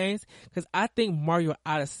both games, because I think Mario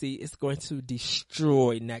Odyssey is going to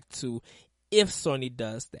destroy Knack 2 if Sony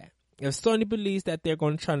does that. If Sony believes that they're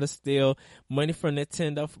going to try to steal money from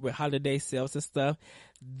Nintendo with holiday sales and stuff,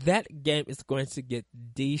 that game is going to get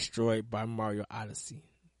destroyed by Mario Odyssey.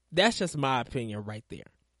 That's just my opinion right there.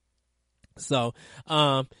 So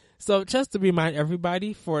just to remind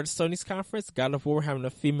everybody, for Sony's conference, God of War having a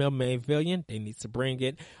female main villain, they need to bring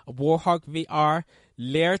it. Warhawk VR,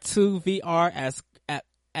 Lair 2 VR,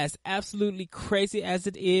 as absolutely crazy as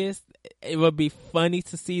it is, it would be funny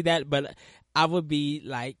to see that, but I would be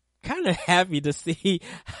like kind of happy to see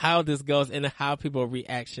how this goes and how people's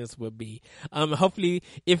reactions will be. Hopefully,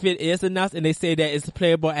 if it is announced and they say that it's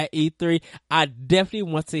playable at E3, I definitely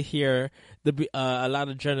want to hear a lot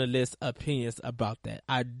of journalists' opinions about that.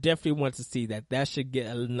 I definitely want to see that. That should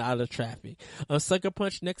get a lot of traffic. Sucker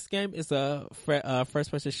Punch next game is a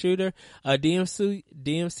first-person shooter.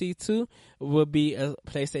 DMC 2 will be a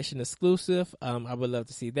PlayStation exclusive. I would love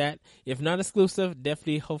to see that. If not exclusive,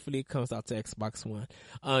 definitely, hopefully, it comes out to Xbox One.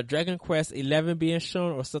 Dragon Quest 11 being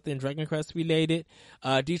shown, or something Dragon Quest related.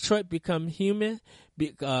 Detroit Become Human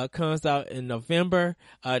comes out in November.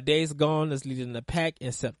 Days Gone is leading the pack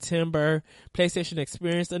in September. PlayStation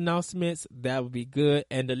Experience announcements, that would be good.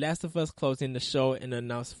 And The Last of Us closing the show and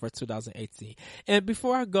announced for 2018. And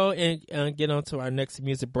before I go and get on to our next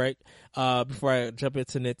music break, before I jump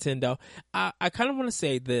into Nintendo, I kind of want to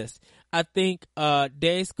say this. I think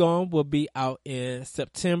Days Gone will be out in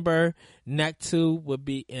September. Knack 2 will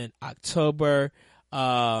be in October.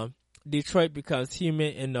 Detroit Becomes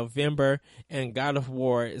Human in November, and God of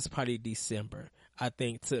War is probably December, I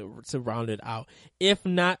think, to round it out. If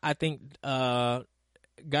not, I think God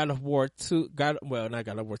of War 2, God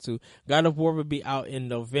of War will be out in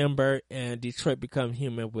November, and Detroit Become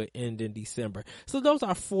Human will end in December. So those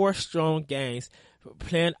are 4 strong games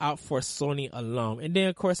planned out for Sony alone. And then,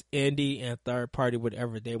 of course, indie and third party,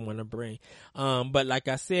 whatever they want to bring. But like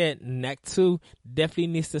I said, Knack 2 definitely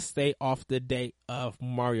needs to stay off the date of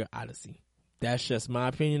Mario Odyssey. That's just my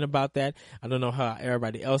opinion about that. I don't know how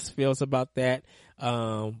everybody else feels about that.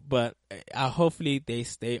 But hopefully they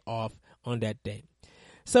stay off on that date.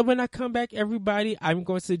 So when I come back, everybody, I'm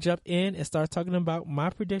going to jump in and start talking about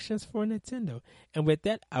my predictions for Nintendo. And with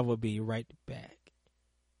that, I will be right back.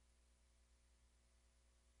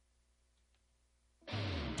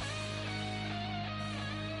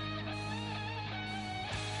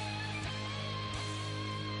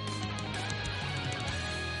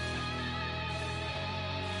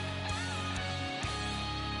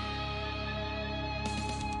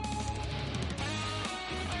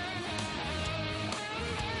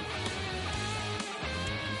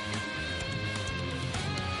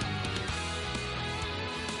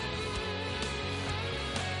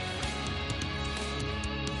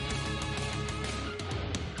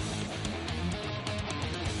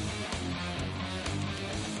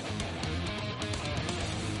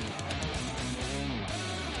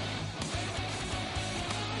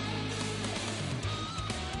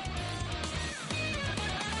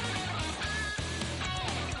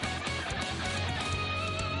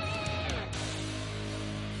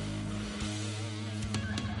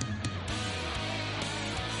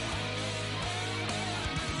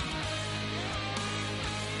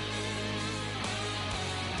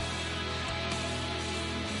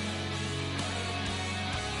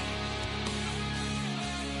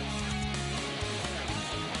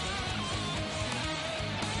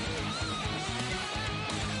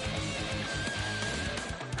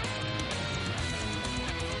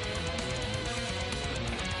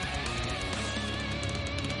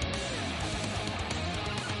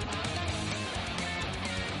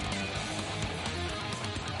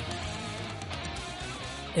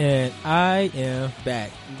 And I am back,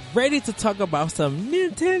 ready to talk about some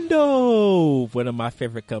Nintendo, one of my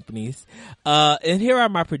favorite companies. And here are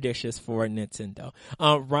my predictions for Nintendo.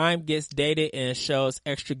 Rhyme gets dated and shows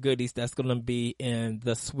extra goodies that's going to be in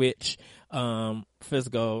the Switch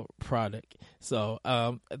physical product. So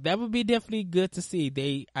that would be definitely good to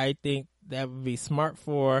see. I think that would be smart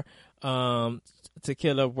for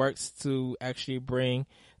Tequila Works to actually bring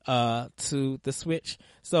to the Switch.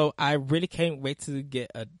 So I really can't wait to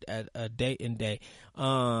get a date and day.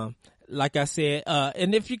 Like I said,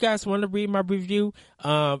 and if you guys want to read my review,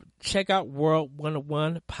 check out World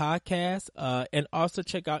 101 podcast, and also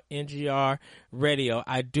check out NGR Radio.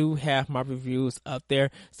 I do have my reviews up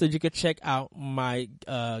there, so you can check out my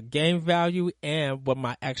game value and what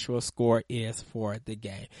my actual score is for the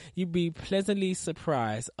game. You'd be pleasantly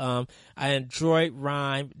surprised. I enjoyed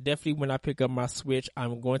Rhyme. Definitely when I pick up my Switch,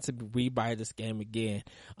 I'm going to rebuy this game again,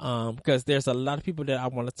 because there's a lot of people that I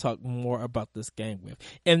want to talk more about this game with,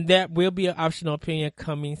 and that will be an optional opinion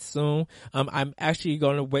coming soon. I'm actually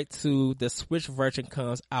going to wait till the Switch version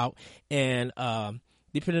comes out, and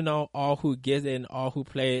depending on all who gets it and all who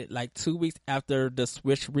play it, like 2 weeks after the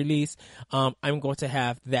Switch release, I'm going to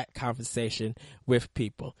have that conversation with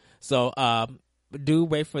people. So do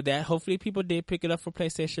wait for that. Hopefully people did pick it up for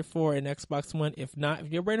PlayStation 4 and Xbox One. If not,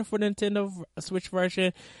 if you're waiting for the Nintendo Switch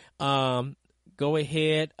version, go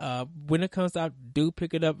ahead. When it comes out, do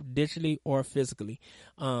pick it up digitally or physically,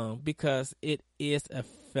 because it is a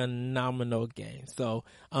phenomenal game. So,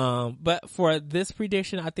 but for this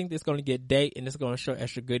prediction, I think it's going to get date and it's going to show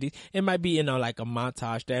extra goodies. It might be, like a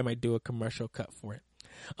montage. They might do a commercial cut for it.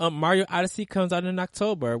 Mario Odyssey comes out in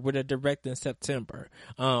October with a direct in September.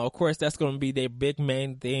 Of course, that's going to be their big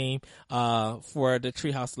main theme, for the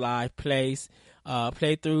Treehouse Live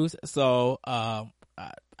playthroughs. So,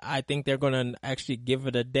 I think they're going to actually give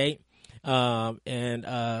it a date. And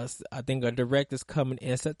I think a direct is coming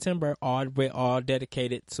in September, all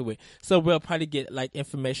dedicated to it. So we'll probably get like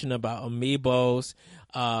information about amiibos,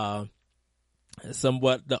 what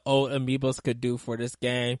the old amiibos could do for this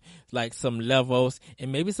game, like some levels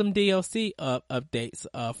and maybe some DLC updates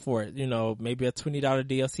for it. Maybe a $20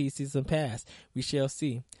 DLC season pass. We shall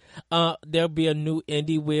see. There'll be a new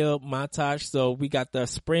Indie Wheel montage. So we got the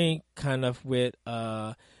spring kind of with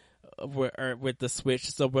the Switch,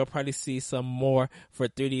 so we'll probably see some more for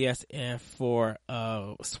 3DS and for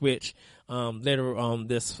Switch later on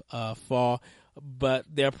this fall. But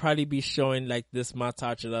they'll probably be showing like this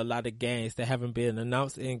montage of a lot of games that haven't been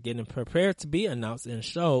announced and getting prepared to be announced and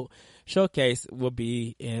showcase will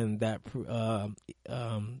be in that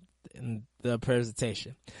in the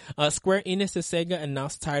presentation. Square Enix and Sega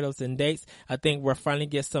announced titles and dates. I think we're finally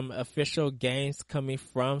get some official games coming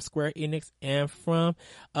from Square Enix and from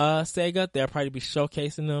Sega. They'll probably be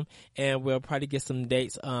showcasing them, and we'll probably get some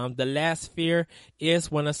dates. The Last Sphere is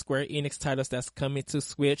one of Square Enix titles that's coming to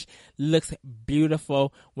Switch. Looks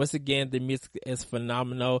beautiful. Once again, the music is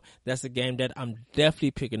phenomenal. That's a game that I'm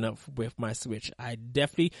definitely picking up with my Switch.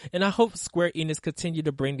 And I hope Square Enix continue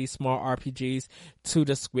to bring these small RPGs to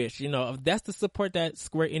the Switch. If that's the support that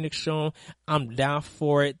Square Enix shown, I'm down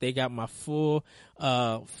for it. They got my full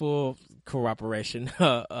cooperation,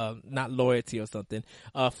 not loyalty or something,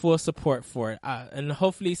 full support for it. And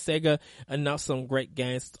hopefully Sega announce some great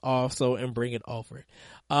games also and bring it over.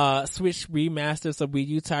 Switch remasters of Wii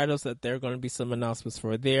U titles, that there are going to be some announcements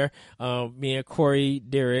for there. Me and Corey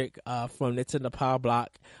Derrick, from Nintendo Power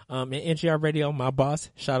Block, and NGR Radio, my boss.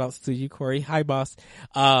 Shout outs to you, Corey. Hi, boss.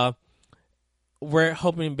 We're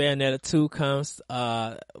hoping Bayonetta 2 comes.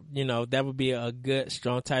 That would be a good,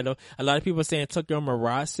 strong title. A lot of people are saying Tokyo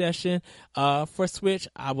Mirage Session, for Switch.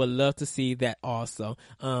 I would love to see that also.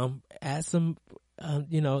 Add some,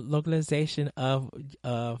 localization of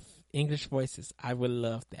English voices. I would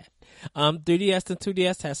love that. 3DS and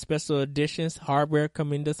 2DS has special editions hardware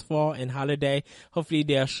coming this fall and holiday. Hopefully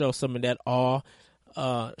they'll show some of that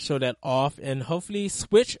show that off, and hopefully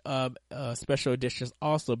Switch special editions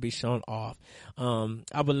also be shown off.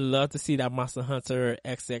 I would love to see that Monster Hunter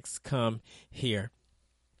XX come here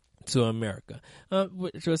to America,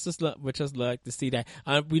 which was just like to see that.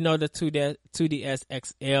 We know the 2DS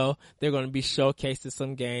XL, they're going to be showcasing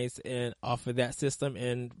some games and off of that system,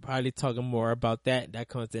 and probably talking more about that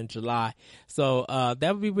comes in July. So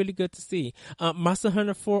that would be really good to see. Monster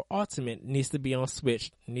Hunter 4 Ultimate needs to be on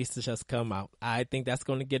Switch, needs to just come out. I think that's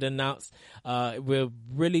going to get announced. It will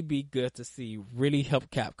really be good to see, really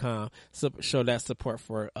help Capcom show that support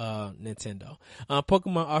for Nintendo.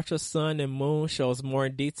 Pokemon Ultra Sun and Moon shows more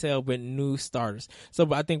in detail detailed with new starters.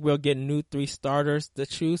 So I think we'll get new 3 starters to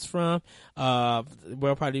choose from.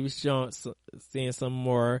 We'll probably be seeing some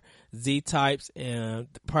more Z types and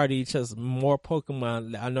probably just more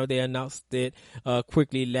Pokemon. I know they announced it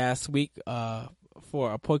quickly last week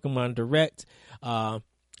for a Pokemon Direct.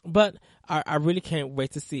 But I really can't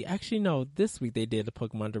wait to see. Actually, no, this week they did a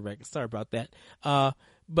Pokemon Direct. Sorry about that.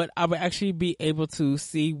 But I would actually be able to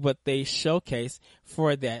see what they showcase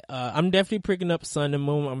for that. I'm definitely picking up Sun and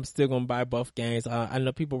Moon. I'm still going to buy both games. I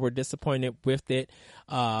know people were disappointed with it.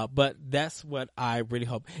 But that's what I really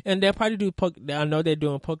hope. And they'll probably do, I know they're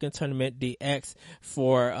doing Pokemon Tournament DX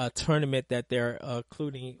for a tournament that they're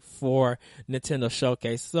including for Nintendo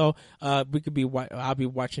Showcase. So, I'll be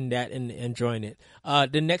watching that and enjoying it.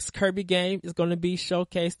 The next Kirby game is going to be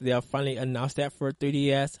showcased. They'll finally announce that for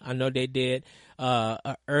 3DS. I know they did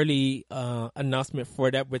an early announcement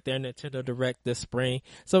for that with their Nintendo Direct this spring.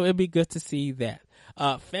 So it'll be good to see that.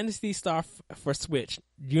 Phantasy Star for Switch,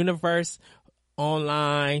 Universe,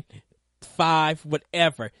 Online, 5,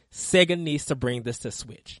 whatever. Sega needs to bring this to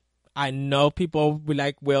Switch. I know people will be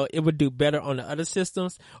like, well, it would do better on the other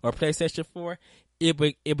systems or PlayStation 4. It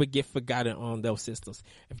would get forgotten on those systems.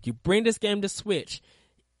 If you bring this game to Switch,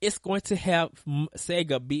 it's going to have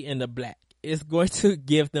Sega be in the black. It's going to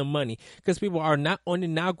give them money because people are not only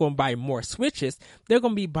now going to buy more Switches, they're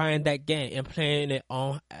going to be buying that game and playing it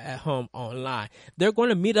at home online. They're going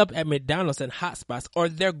to meet up at McDonald's and hotspots, or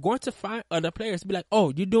they're going to find other players, be like,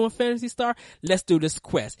 oh, you doing Phantasy Star? Let's do this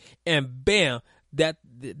quest. And bam, there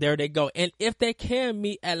they go. And if they can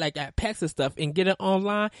meet at PAX and stuff and get it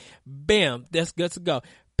online, bam, that's good to go.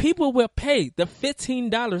 People will pay the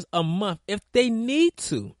 $15 a month if they need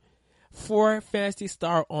to for Phantasy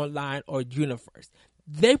Star Online or Universe.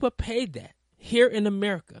 They will pay that here in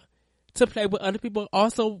America to play with other people.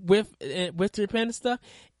 Also with Japan and stuff,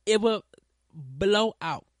 it will blow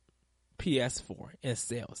out PS4 in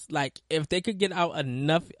sales. Like if they could get out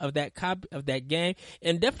enough of that copy of that game,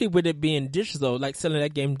 and definitely with it being digital, like selling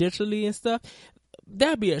that game digitally and stuff,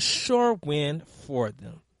 that'd be a sure win for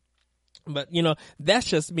them. But, that's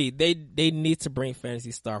just me. They need to bring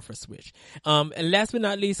Phantasy Star for Switch. And last but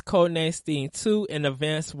not least, Codename Steam 2 and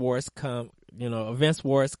Advance Wars comes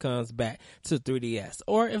back to 3DS.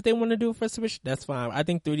 Or if they want to do it for Switch, that's fine. I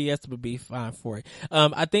think 3DS would be fine for it.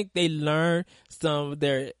 I think they learned some of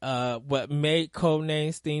their, what made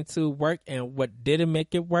Codename Steam 2 work and what didn't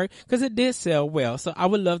make it work, because it did sell well. So I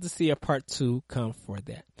would love to see a part 2 come for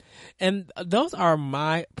that. And those are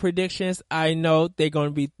my predictions. I know they're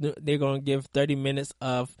going to give 30 minutes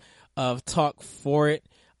of talk for it.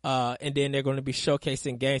 And then they're going to be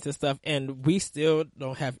showcasing games and stuff. And we still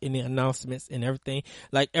don't have any announcements and everything.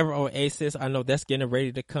 Like Ever Oasis, I know that's getting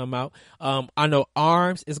ready to come out. I know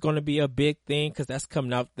ARMS is going to be a big thing because that's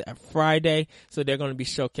coming out that Friday. So they're going to be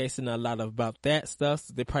showcasing a lot about that stuff.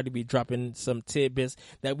 So they'll probably be dropping some tidbits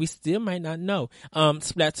that we still might not know.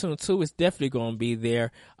 Splatoon 2 is definitely going to be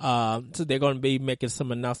there. So they're going to be making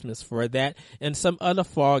some announcements for that. And some other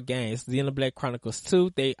fall games. Xenoblade Chronicles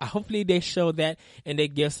 2. Hopefully they show that and they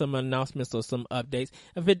give some announcements or some updates.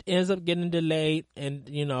 If it ends up getting delayed and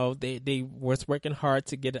they was working hard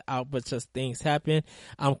to get it out but just things happen,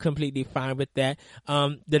 I'm completely fine with that.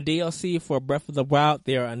 The DLC for Breath of the Wild,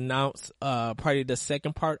 they're announced probably the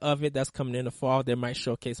second part of it that's coming in the fall. They might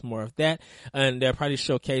showcase more of that, and they'll probably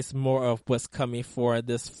showcase more of what's coming for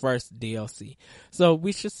this first DLC. So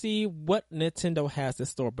we should see what Nintendo has in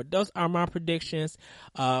store. But those are my predictions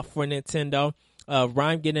for Nintendo.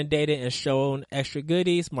 Rhyme getting data and showing extra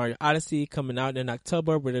goodies. Mario Odyssey coming out in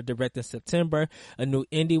October with a direct in September. A new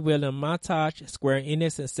indie wheel and montage. Square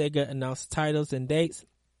Enix and Sega announced titles and dates.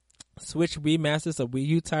 Switch remasters of Wii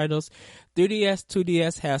U titles. 3DS,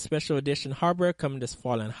 2DS has special edition hardware coming this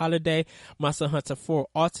fall and holiday. Monster Hunter 4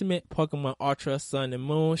 Ultimate, Pokemon Ultra, Sun and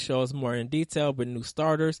Moon shows more in detail with new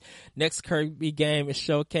starters. Next Kirby game is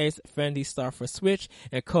showcased, Phantasy Star for Switch,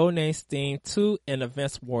 and Codename Steam 2 and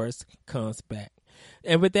Advance Wars comes back.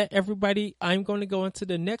 And with that, everybody, I'm going to go into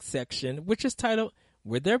the next section, which is titled,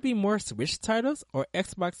 Will There Be More Switch Titles or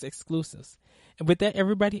Xbox Exclusives? And with that,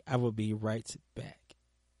 everybody, I will be right back.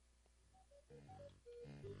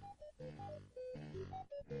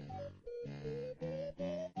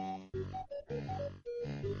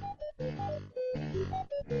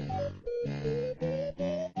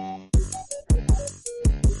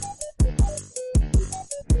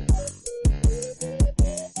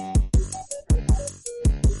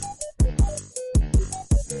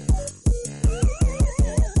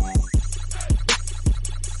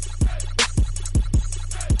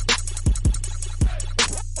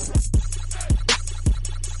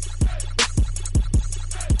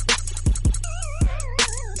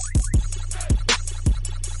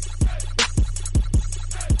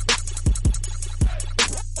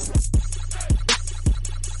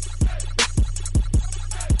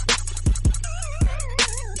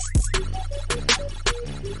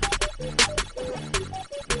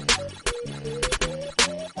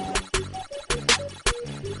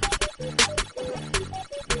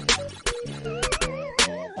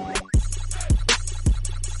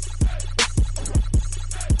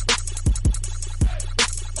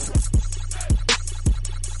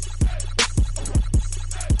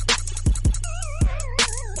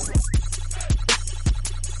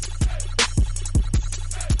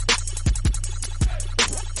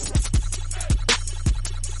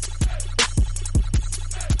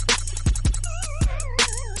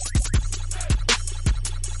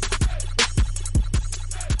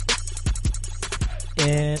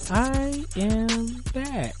 I am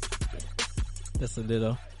back. Just a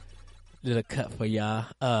little cut for y'all.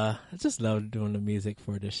 I just love doing the music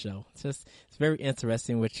for this show. It's very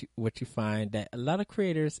interesting what you find that a lot of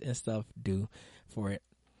creators and stuff do for it.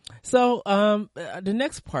 So, the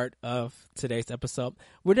next part of today's episode,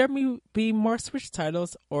 would there be more Switch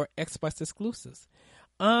titles or Xbox exclusives?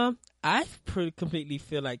 I completely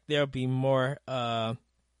feel like there'll be more,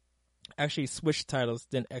 actually Switch titles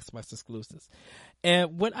than Xbox exclusives.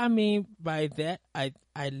 And what I mean by that, I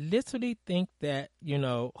literally think that,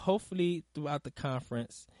 hopefully throughout the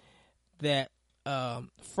conference that,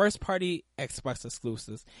 first party Xbox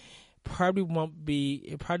exclusives probably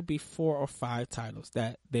it'll be 4 or 5 titles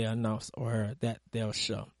that they announce or that they'll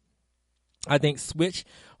show. I think Switch,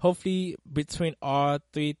 hopefully between all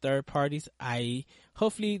 3 third parties,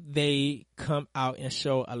 hopefully they come out and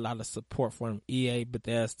show a lot of support from EA,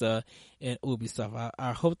 Bethesda, and Ubisoft.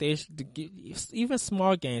 I hope they get, even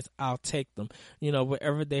small games, I'll take them.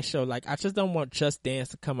 Whatever they show. Like, I just don't want Just Dance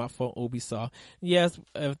to come out for Ubisoft. Yes,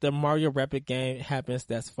 if the Mario Rapid game happens,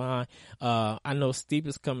 that's fine. I know Steep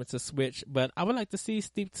is coming to Switch, but I would like to see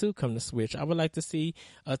Steep 2 come to Switch. I would like to see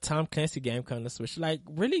a Tom Clancy game come to Switch. Like,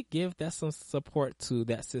 really give that some support to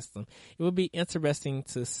that system. It would be interesting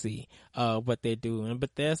to see what they do. And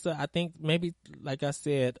Bethesda, I think maybe, like I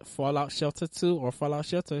said, Fallout Shelter 2 or Fallout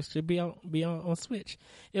Shelter should be on Switch.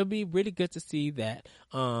 It'll be really good to see that.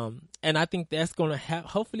 And I think that's going to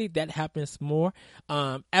hopefully that happens more.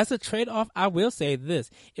 As a trade-off, I will say this.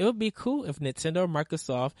 It would be cool if Nintendo and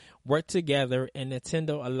Microsoft work together and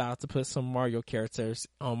Nintendo allowed to put some Mario characters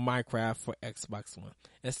on Minecraft for Xbox One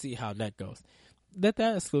and see how that goes. Let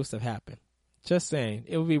that exclusive happen. Just saying,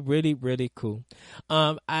 it would be really, really cool.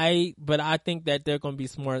 But I think that there are going to be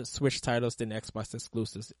more Switch titles than Xbox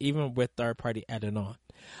exclusives, even with third party added on.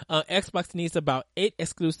 Xbox needs about 8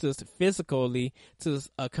 exclusives physically to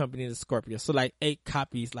accompany the Scorpio. So like 8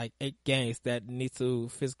 copies, like 8 games that need to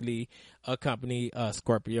physically accompany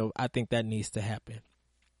Scorpio. I think that needs to happen.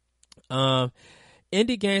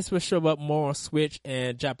 Indie games will show up more on Switch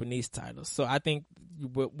and Japanese titles. So I think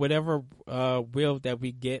whatever will that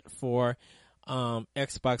we get for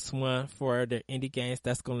Xbox One for the indie games,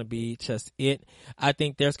 that's going to be just it. I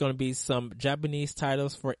think there's going to be some Japanese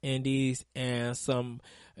titles for indies and some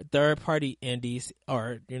third party indies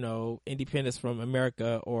or independents from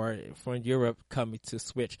America or from Europe coming to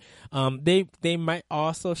Switch. They might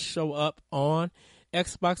also show up on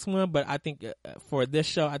Xbox One, but I think for this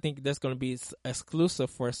show, I think that's going to be exclusive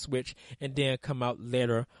for Switch and then come out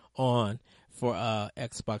later on for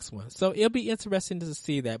Xbox One. So it'll be interesting to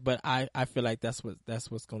see that, but I feel like that's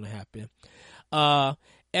what's going to happen.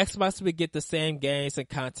 Xbox will get the same games and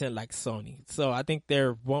content like Sony. So I think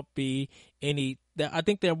there won't be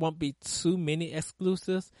too many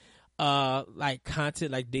exclusives like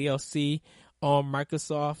content like DLC on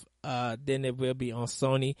Microsoft than it will be on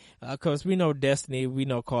Sony, because we know Destiny, we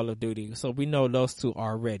know Call of Duty, so we know those two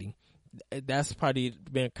already. That's probably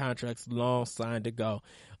been contracts long signed to go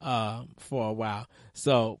for a while.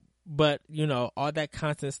 So, but all that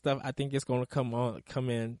content stuff, I think it's going to come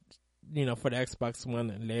in, for the Xbox One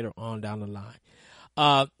and later on down the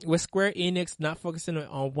line. With Square Enix not focusing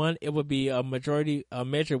on one, it would be a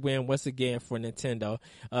major win once again for Nintendo,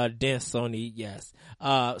 then Sony, yes.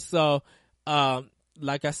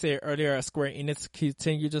 Like I said earlier, Square Enix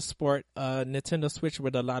continue to support Nintendo Switch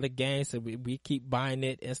with a lot of games, and we keep buying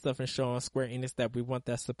it and stuff and showing Square Enix that we want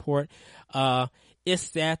that support. It's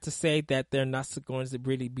sad to say that they're not going to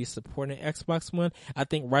really be supporting Xbox One. I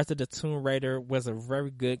think Rise of the Tomb Raider was a very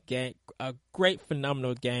good game, a great,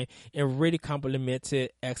 phenomenal game, and really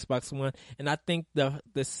complimented Xbox One. And I think the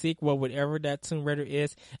sequel, whatever that Tomb Raider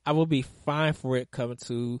is, I will be fine for it coming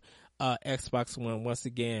to Xbox One once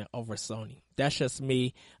again over Sony. That's just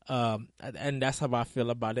me, and that's how I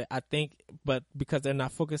feel about it. I think, but because they're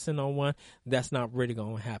not focusing on one, that's not really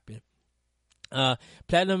going to happen.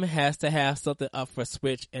 Platinum has to have something up for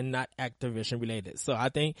Switch and not Activision related. So I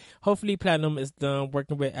think hopefully Platinum is done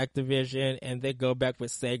working with Activision and they go back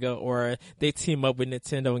with Sega, or they team up with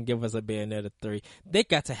Nintendo and give us a Bayonetta 3. They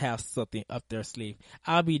got to have something up their sleeve.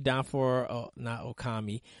 I'll be down for, not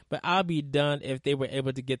Okami, but I'll be done if they were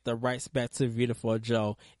able to get the rights back to Beautiful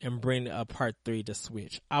Joe and bring a part 3 to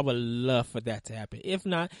Switch. I would love for that to happen. If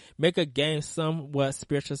not, make a game somewhat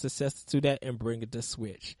spiritual successor to that and bring it to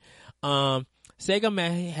Switch. Sega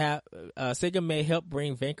may help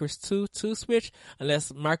bring Vanquish 2 to Switch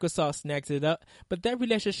unless Microsoft snags it up. But that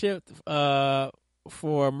relationship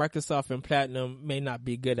for Microsoft and Platinum may not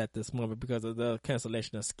be good at this moment because of the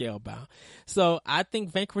cancellation of Scalebound. So I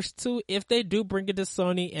think Vanquish 2, if they do bring it to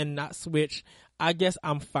Sony and not Switch, I guess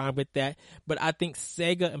I'm fine with that. But I think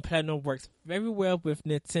Sega and Platinum works very well with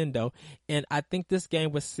Nintendo, and I think this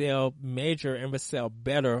game would sell major and would sell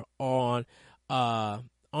better on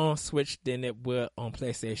Switch than it would on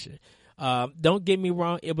PlayStation. Don't get me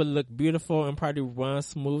wrong, it would look beautiful and probably run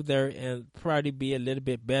smoother and probably be a little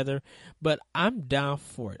bit better, but I'm down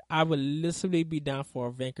for it. I would literally be down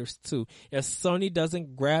for Vanquish 2. If Sony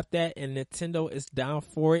doesn't grab that and Nintendo is down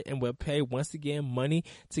for it and will pay once again money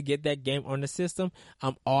to get that game on the system,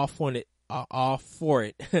 I'm all for it.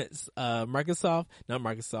 Microsoft, not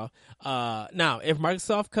Microsoft. Now if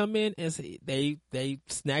Microsoft come in and they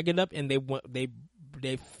snag it up and they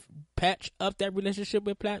patch up that relationship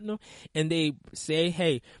with Platinum and they say,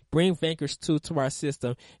 hey, bring Vanquish 2 to our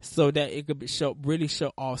system so that it could really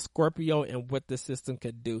show off Scorpio and what the system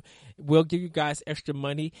could do. We'll give you guys extra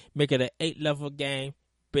money, make it an 8-level game.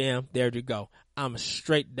 Bam, there you go. I'm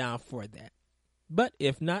straight down for that. But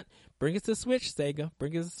if not, bring it to Switch, Sega.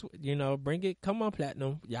 Bring it. Come on,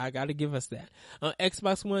 Platinum. Y'all got to give us that.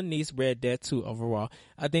 Xbox One needs Red Dead 2 overall.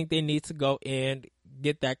 I think they need to go and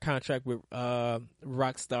get that contract with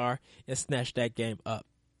Rockstar and snatch that game up.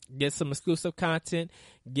 Get some exclusive content.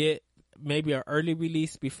 Get maybe an early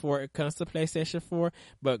release before it comes to PlayStation 4.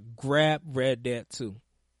 But grab Red Dead 2.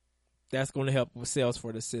 That's going to help with sales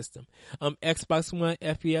for the system. Xbox One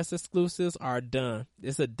FPS exclusives are done.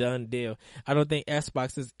 It's a done deal. I don't think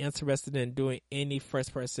Xbox is interested in doing any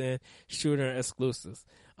first-person shooter exclusives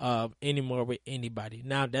anymore with anybody.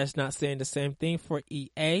 Now, that's not saying the same thing for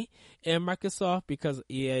EA and Microsoft, because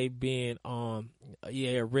EA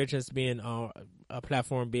Origins being on a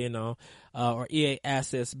platform being on, or EA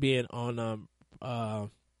Assets being on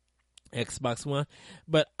Xbox One.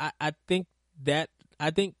 But I think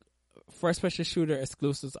first-person shooter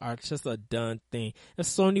exclusives are just a done thing. If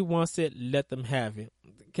Sony wants it, let them have it,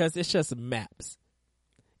 because it's just maps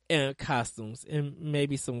and costumes and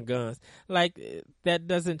maybe some guns. Like, that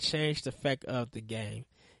doesn't change the fact of the game.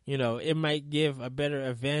 It might give a better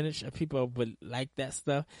advantage if people would like that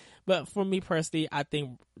stuff. But for me personally, I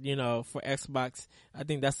think, for Xbox, I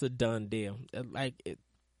think that's a done deal.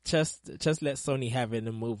 Just let Sony have it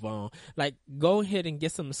and move on. Like, go ahead and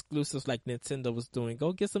get some exclusives like Nintendo was doing.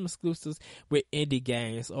 Go get some exclusives with indie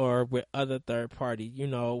games or with other third party.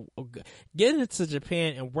 Get into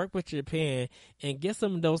Japan and work with Japan and get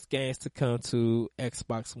some of those games to come to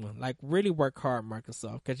Xbox One. Like, really work hard,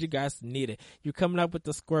 Microsoft, because you guys need it. You're coming up with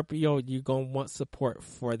the Scorpio, you're going to want support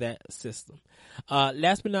for that system.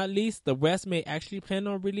 Last but not least, the West may actually plan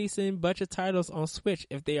on releasing budget titles on Switch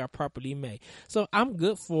if they are properly made. So I'm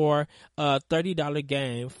good for a $30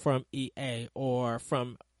 game from EA or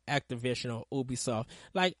from Activision or Ubisoft.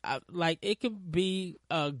 Like it could be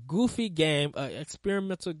a goofy game, an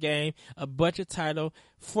experimental game, a budget title,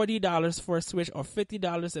 $40 for a Switch or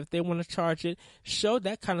 $50 if they want to charge it. Show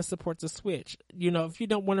that kind of support to Switch. If you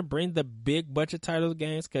don't want to bring the big budget title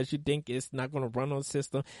games because you think it's not going to run on the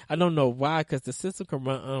system. I don't know why, because the system can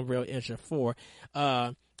run Unreal Engine 4.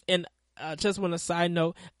 And just on a side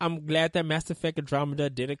note, I'm glad that Mass Effect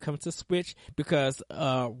Andromeda didn't come to Switch, because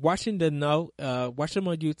watching them on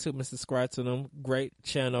YouTube and subscribe to them, great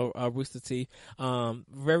channel, Rooster Teeth,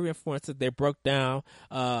 very informative. They broke down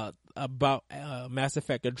about Mass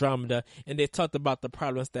Effect Andromeda, and they talked about the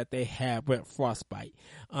problems that they had with Frostbite.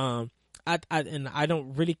 I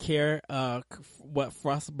don't really care what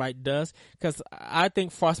Frostbite does, because I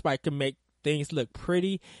think Frostbite can make things look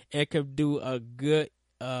pretty and could do a good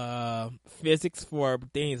physics for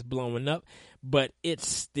things blowing up, but it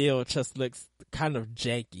still just looks kind of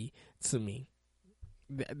janky to me.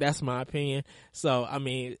 That's my opinion. So, I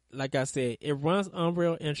mean, like I said, it runs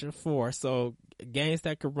Unreal Engine 4, so games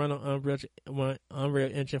that could run on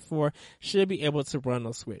Unreal Engine 4 should be able to run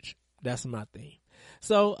on Switch. That's my thing.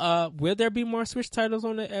 So, will there be more Switch titles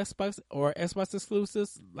on the Xbox or Xbox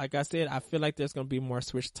exclusives? Like I said, I feel like there's going to be more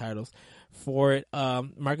Switch titles for it.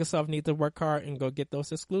 Microsoft needs to work hard and go get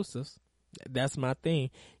those exclusives. That's my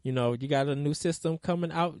thing. You got a new system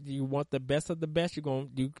coming out. You want the best of the best.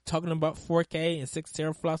 You talking about 4K and 6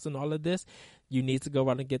 teraflops and all of this. You need to go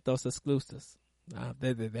out and get those exclusives.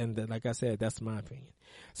 And like I said, that's my opinion.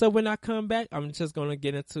 So when I come back, I'm just going to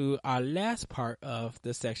get into our last part of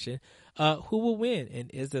the section. Who will win,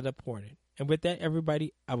 and is it important? And with that,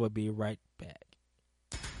 everybody, I will be right back.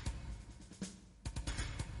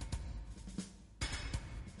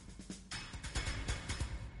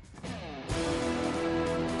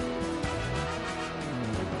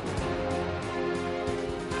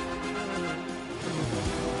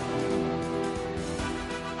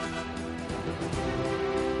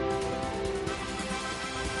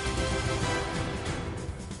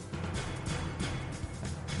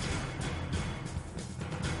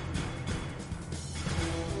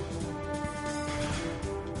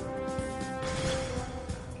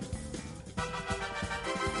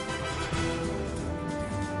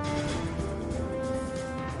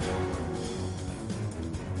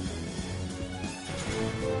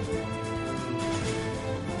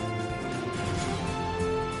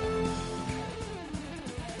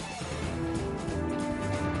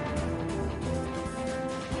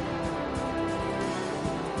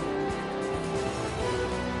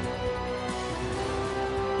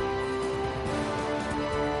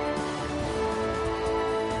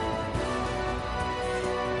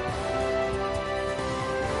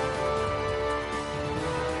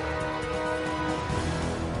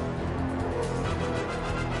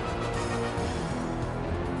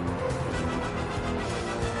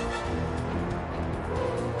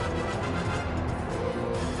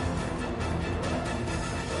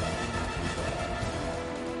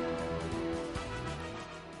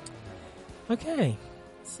 Okay,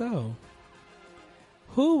 so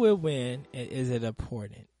who will win and is it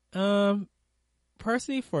important?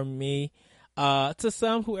 Personally for me, to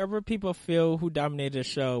some, whoever people feel who dominated the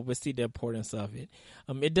show will see the importance of it.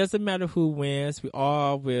 It doesn't matter who wins. We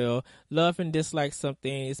all will love and dislike some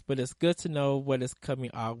things, but it's good to know what is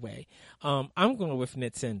coming our way. I'm going with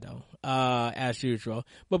Nintendo, as usual.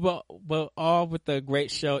 But all with the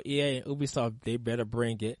great show, EA and Ubisoft, they better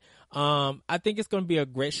bring it. I think it's going to be a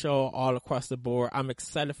great show all across the board. I'm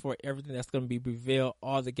excited for everything that's going to be revealed,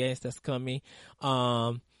 all the games that's coming.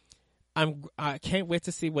 I can't wait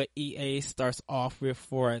to see what EA starts off with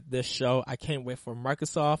for this show. I can't wait for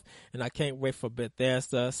Microsoft, and I can't wait for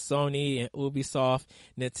Bethesda, Sony, and Ubisoft,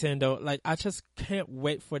 Nintendo. Like, I just can't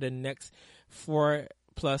wait for the next 4+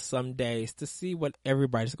 some days to see what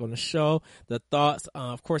everybody's going to show, the thoughts.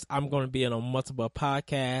 Of course, I'm going to be on multiple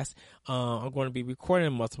podcasts. I'm going to be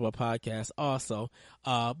recording multiple podcasts also.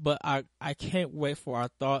 But I can't wait for our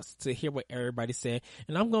thoughts to hear what everybody said.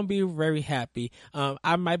 And I'm going to be very happy.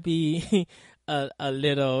 I might be a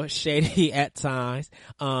little shady at times,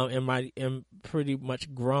 and pretty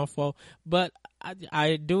much grumpy, but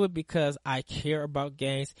I do it because I care about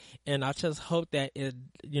games, and I just hope that with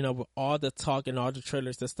all the talk and all the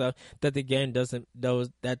trailers and stuff, that the game those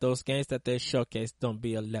games that they showcase don't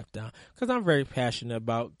be a letdown. Because I'm very passionate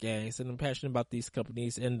about games, and I'm passionate about these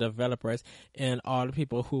companies and developers and all the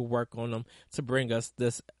people who work on them to bring us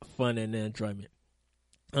this fun and enjoyment.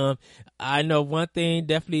 I know one thing,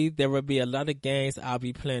 definitely there will be a lot of games I'll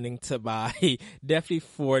be planning to buy, definitely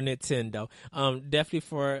for Nintendo, definitely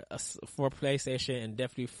for PlayStation, and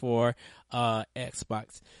definitely for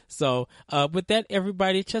Xbox. So with that,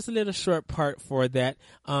 everybody, just a little short part for that.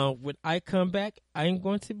 When I come back, I'm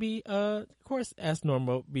going to be of course as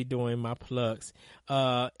normal be doing my plugs,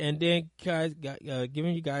 and then guys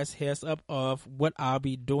giving you guys heads up of what I'll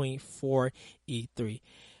be doing for E3.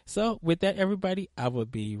 So with that, everybody, I will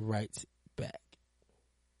be right back.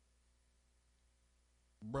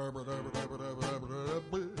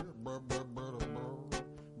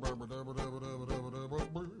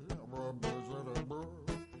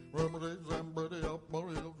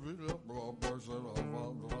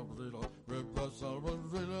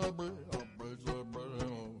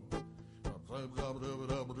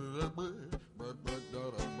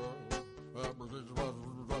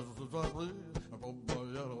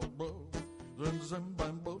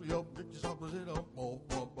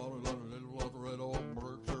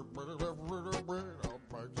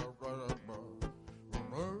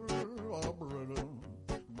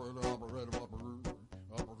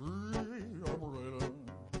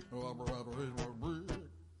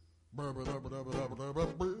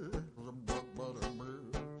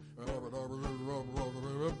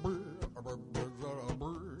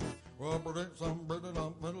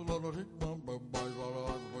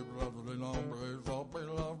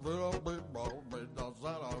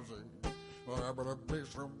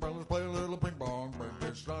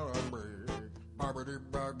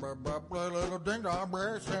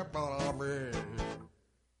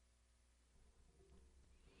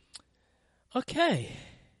 Okay,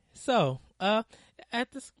 so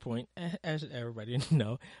at this point, as everybody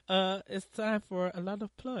know, it's time for a lot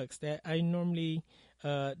of plugs that I normally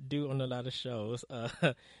do on a lot of shows.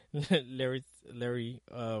 Larry,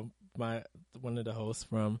 my one of the hosts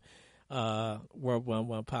from World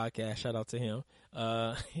 1 podcast, shout out to him.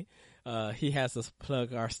 He has us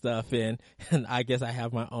plug our stuff in, and I guess I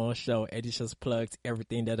have my own show. Eddie just plugs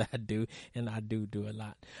everything that I do, and I do a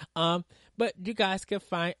lot. But you guys can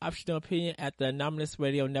find Optional Opinion at the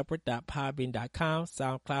AnomalousRadioNetwork.podbean.com,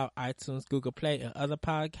 SoundCloud, iTunes, Google Play, and other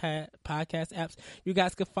podcast apps. You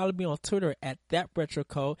guys can follow me on Twitter at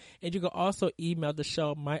ThatRetroCode, and you can also email the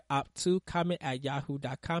show, myop2,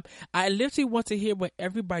 comment@yahoo.com. I literally want to hear what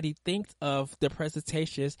everybody thinks of the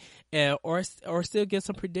presentations, or still get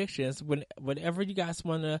some predictions. Whenever you guys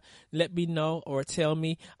want to let me know or tell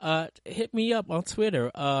me, hit me up on Twitter.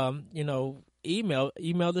 Email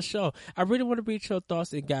the show. I really want to read your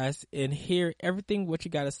thoughts and guys and hear everything what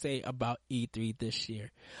you got to say about E3 this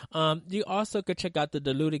year. You also could check out the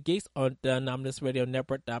Deluded Geeks on the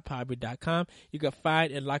AnomalousRadioNetwork.podbean.com. You can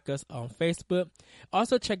find and like us on Facebook.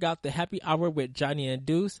 Also check out the Happy Hour with Johnny and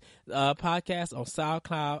Deuce podcast on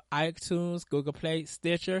SoundCloud, iTunes, Google Play,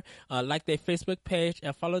 Stitcher. Like their Facebook page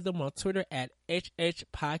and follow them on Twitter at HH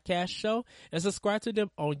Podcast Show, and subscribe to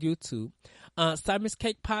them on YouTube. Simon's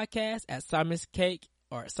Cake Podcast at Simon's Cake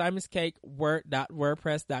or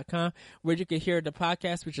simonscakeword.wordpress.com, where you can hear the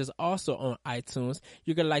podcast, which is also on iTunes.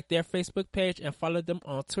 You can like their Facebook page and follow them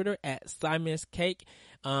on Twitter at Simon's Cake.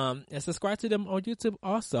 And subscribe to them on YouTube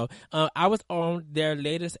also. I was on their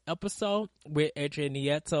latest episode with Adrian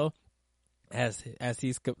Nieto, as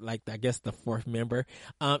he's like, I guess, the fourth member.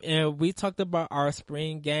 And we talked about our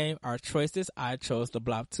spring game, our choices. I chose the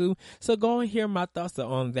Blob 2. So go and hear my thoughts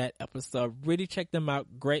on that episode. Really check them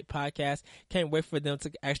out. Great podcast. Can't wait for them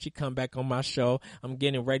to actually come back on my show. I'm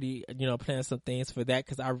getting ready, planning some things for that,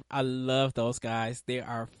 because I love those guys. They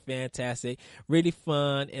are fantastic, really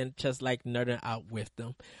fun, and just like nerding out with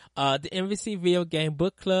them. The MVC Video Game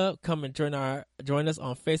Book Club, come and join us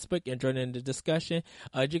on Facebook and join in the discussion.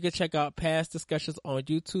 You can check out past discussions on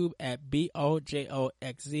YouTube at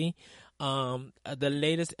BOJOXZ. The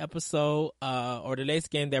latest episode, or the latest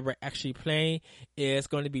game that we're actually playing is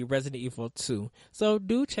going to be Resident Evil 2. So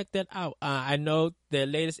do check that out. I know the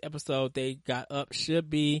latest episode they got up should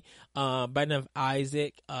be, by the name of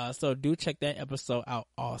Isaac. So do check that episode out.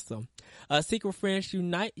 Awesome. Secret Friends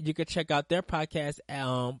Unite. You can check out their podcast,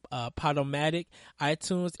 Podomatic,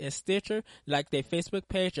 iTunes, and Stitcher. Like their Facebook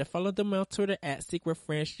page and follow them on Twitter at Secret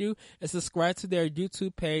Friends U, and subscribe to their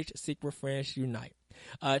YouTube page, Secret Friends Unite.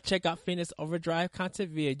 Check out Phoenix Overdrive content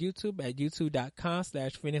via YouTube at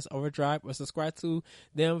youtube.com/Phoenix Overdrive, or subscribe to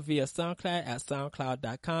them via SoundCloud at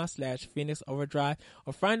soundcloud.com/Phoenix Overdrive,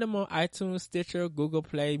 or find them on iTunes, Stitcher, Google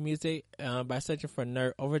Play Music by searching for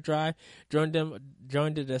Nerd Overdrive. Join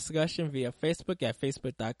the discussion via Facebook at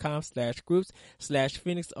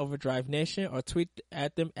facebook.com/groups/Phoenix Overdrive Nation, or tweet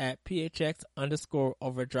at them at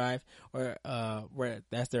PHX_Overdrive, or where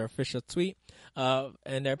that's their official tweet.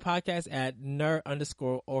 And their podcast at Nerd_Overdrive.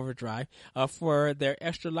 For their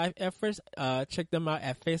Extra Life efforts, check them out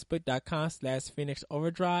at facebook.com/Phoenix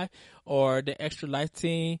Overdrive, or the Extra Life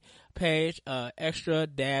team page,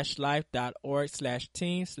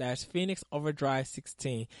 extra-life.org/team/Phoenix Overdrive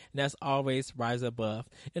 16. And that's always Rise Above.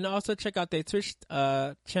 And also check out their Twitch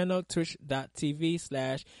channel,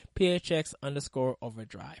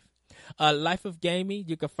 twitch.tv/PHX_Overdrive. Life of Gaming,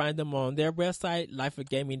 you can find them on their website,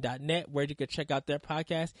 lifeofgaming.net, where you can check out their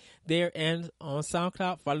podcast there, and on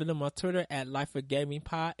SoundCloud. Follow them on Twitter at Life of Gaming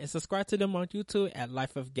Pod, and subscribe to them on YouTube at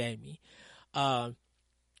Life of Gaming.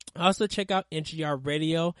 Also check out NGR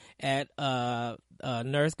Radio at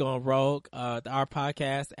Nerds Gone Rogue, our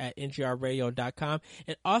podcast at ngrradio.com,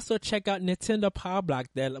 and also check out Nintendo Power Block,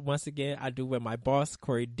 that once again I do with my boss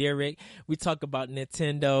Corey Derrick. We talk about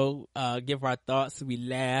Nintendo, give our thoughts, we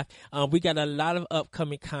laugh. We got a lot of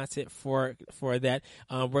upcoming content for that.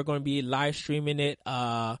 We're going to be live streaming it,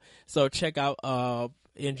 so check out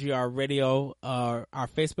NGR Radio, our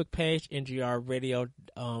Facebook page, NGR Radio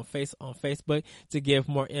on Facebook, to give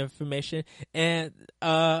more information, and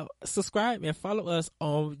subscribe and follow us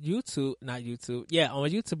on YouTube, on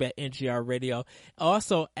YouTube at NGR Radio,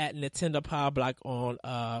 also at Nintendo Power Block on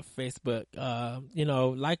Facebook.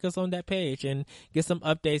 Like us on that page and get some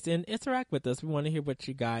updates and interact with us. We want to hear what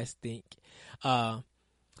you guys think.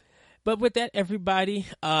 But with that, everybody,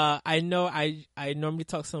 I know I normally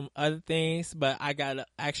talk some other things, but I gotta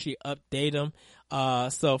actually update them.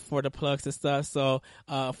 So for the plugs and stuff. So,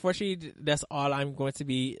 fortunately, that's all I'm going to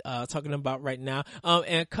be, talking about right now.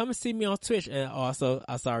 And come see me on Twitch, and also,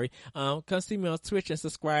 come see me on Twitch and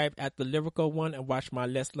subscribe at The Lyrical One and watch my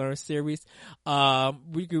Let's Learn series.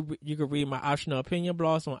 You can read my optional opinion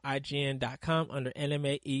blogs on IGN.com under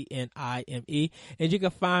NMAENIME. And you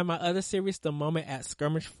can find my other series, The Moment, at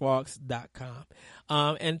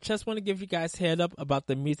SkirmishFrogs.com. And just want to give you guys a head up about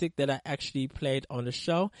the music that I actually played on the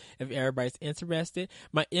show, if everybody's interested.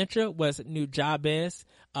 My intro was New Jabez.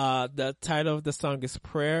 The title of the song is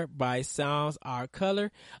Prayer by Sounds Our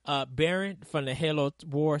Color. Baron from the Halo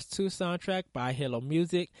Wars 2 soundtrack by Halo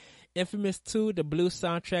Music. Infamous 2, the Blue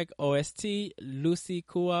soundtrack OST, Lucy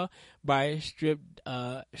Kua by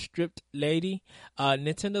Stripped Lady.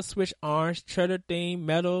 Nintendo Switch Orange Treasure Theme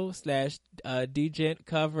Metal / DJ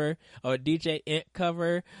cover, or DJ Int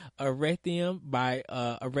cover, Arathium by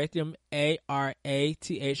Arathium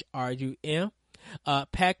ARATHRUM.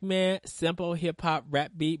 Pac-Man Simple Hip Hop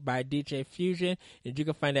Rap Beat by DJ Fusion, and you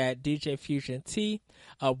can find that at DJ Fusion T.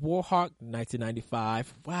 Warhawk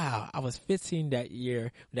 1995. Wow, I was 15 that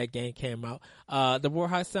year when that game came out. The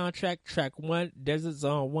Warhawk soundtrack, track 1, Desert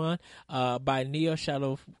Zone 1, by Neo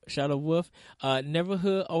Shadow Wolf.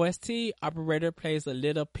 Neverhood OST, Operator plays a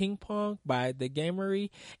little ping pong by The Gamery.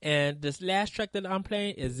 And this last track that I'm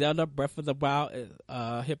playing is Zelda Breath of the Wild,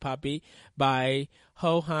 hip hop beat by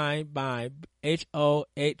Hoheim by HOHOLEBIM.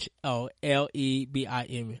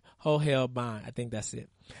 Hohelbine. I think that's it.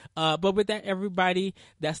 But with that, everybody,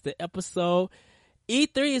 that's the episode.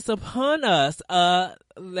 E3 is upon us.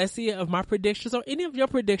 Let's see if my predictions or any of your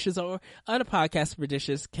predictions or other podcast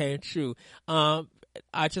predictions came true.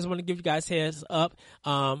 I just want to give you guys heads up.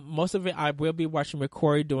 Most of it I will be watching with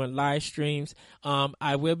Corey doing live streams.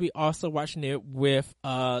 I will be also watching it with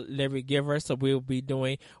Larry Giver. So we'll be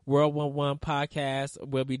doing World 11 podcast.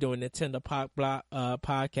 We'll be doing Nintendo Pop Block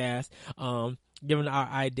podcast. Giving our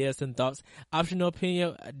ideas and thoughts. Optional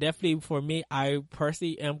opinion, definitely for me, I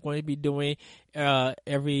personally am going to be doing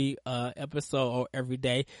every episode or every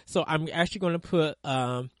day. So I'm actually going to put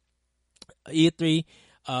E3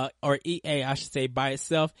 or EA, I should say, by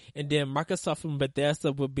itself, and then Microsoft and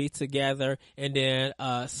Bethesda will be together, and then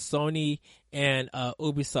Sony and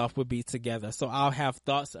Ubisoft would be together. So I'll have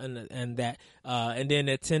thoughts on that, and then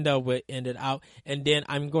Nintendo would end it out, and then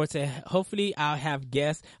I'm going to hopefully I'll have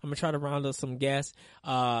guests. I'm gonna try to round up some guests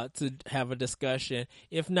to have a discussion.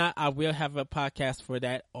 If not, I will have a podcast for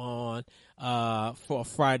that on for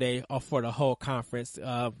Friday or for the whole conference,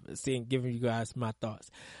 giving you guys my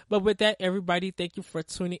thoughts. But with that, everybody, thank you for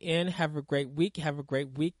tuning in. Have a great week. Have a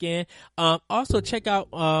great weekend. Also check out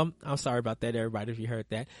I'm sorry about that, everybody, if you heard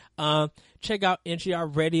that. Check out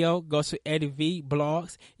NGR Radio. Go to Eddie V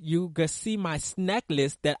Blogs. You can see my snack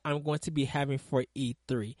list that I'm going to be having for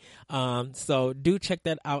E3. So do check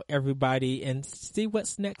that out, everybody, and see what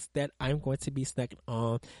snacks that I'm going to be snacking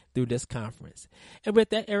on through this conference. And with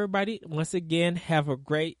that, everybody, once again, have a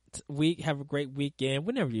great week. Have a great weekend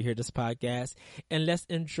whenever you hear this podcast. And let's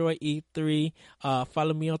enjoy E3.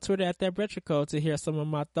 Follow me on Twitter at ThatRetroCode to hear some of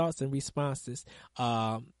my thoughts and responses.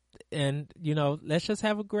 And, let's just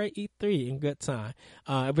have a great E3 and good time.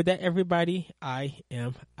 With that, everybody, I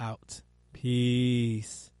am out.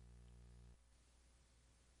 Peace.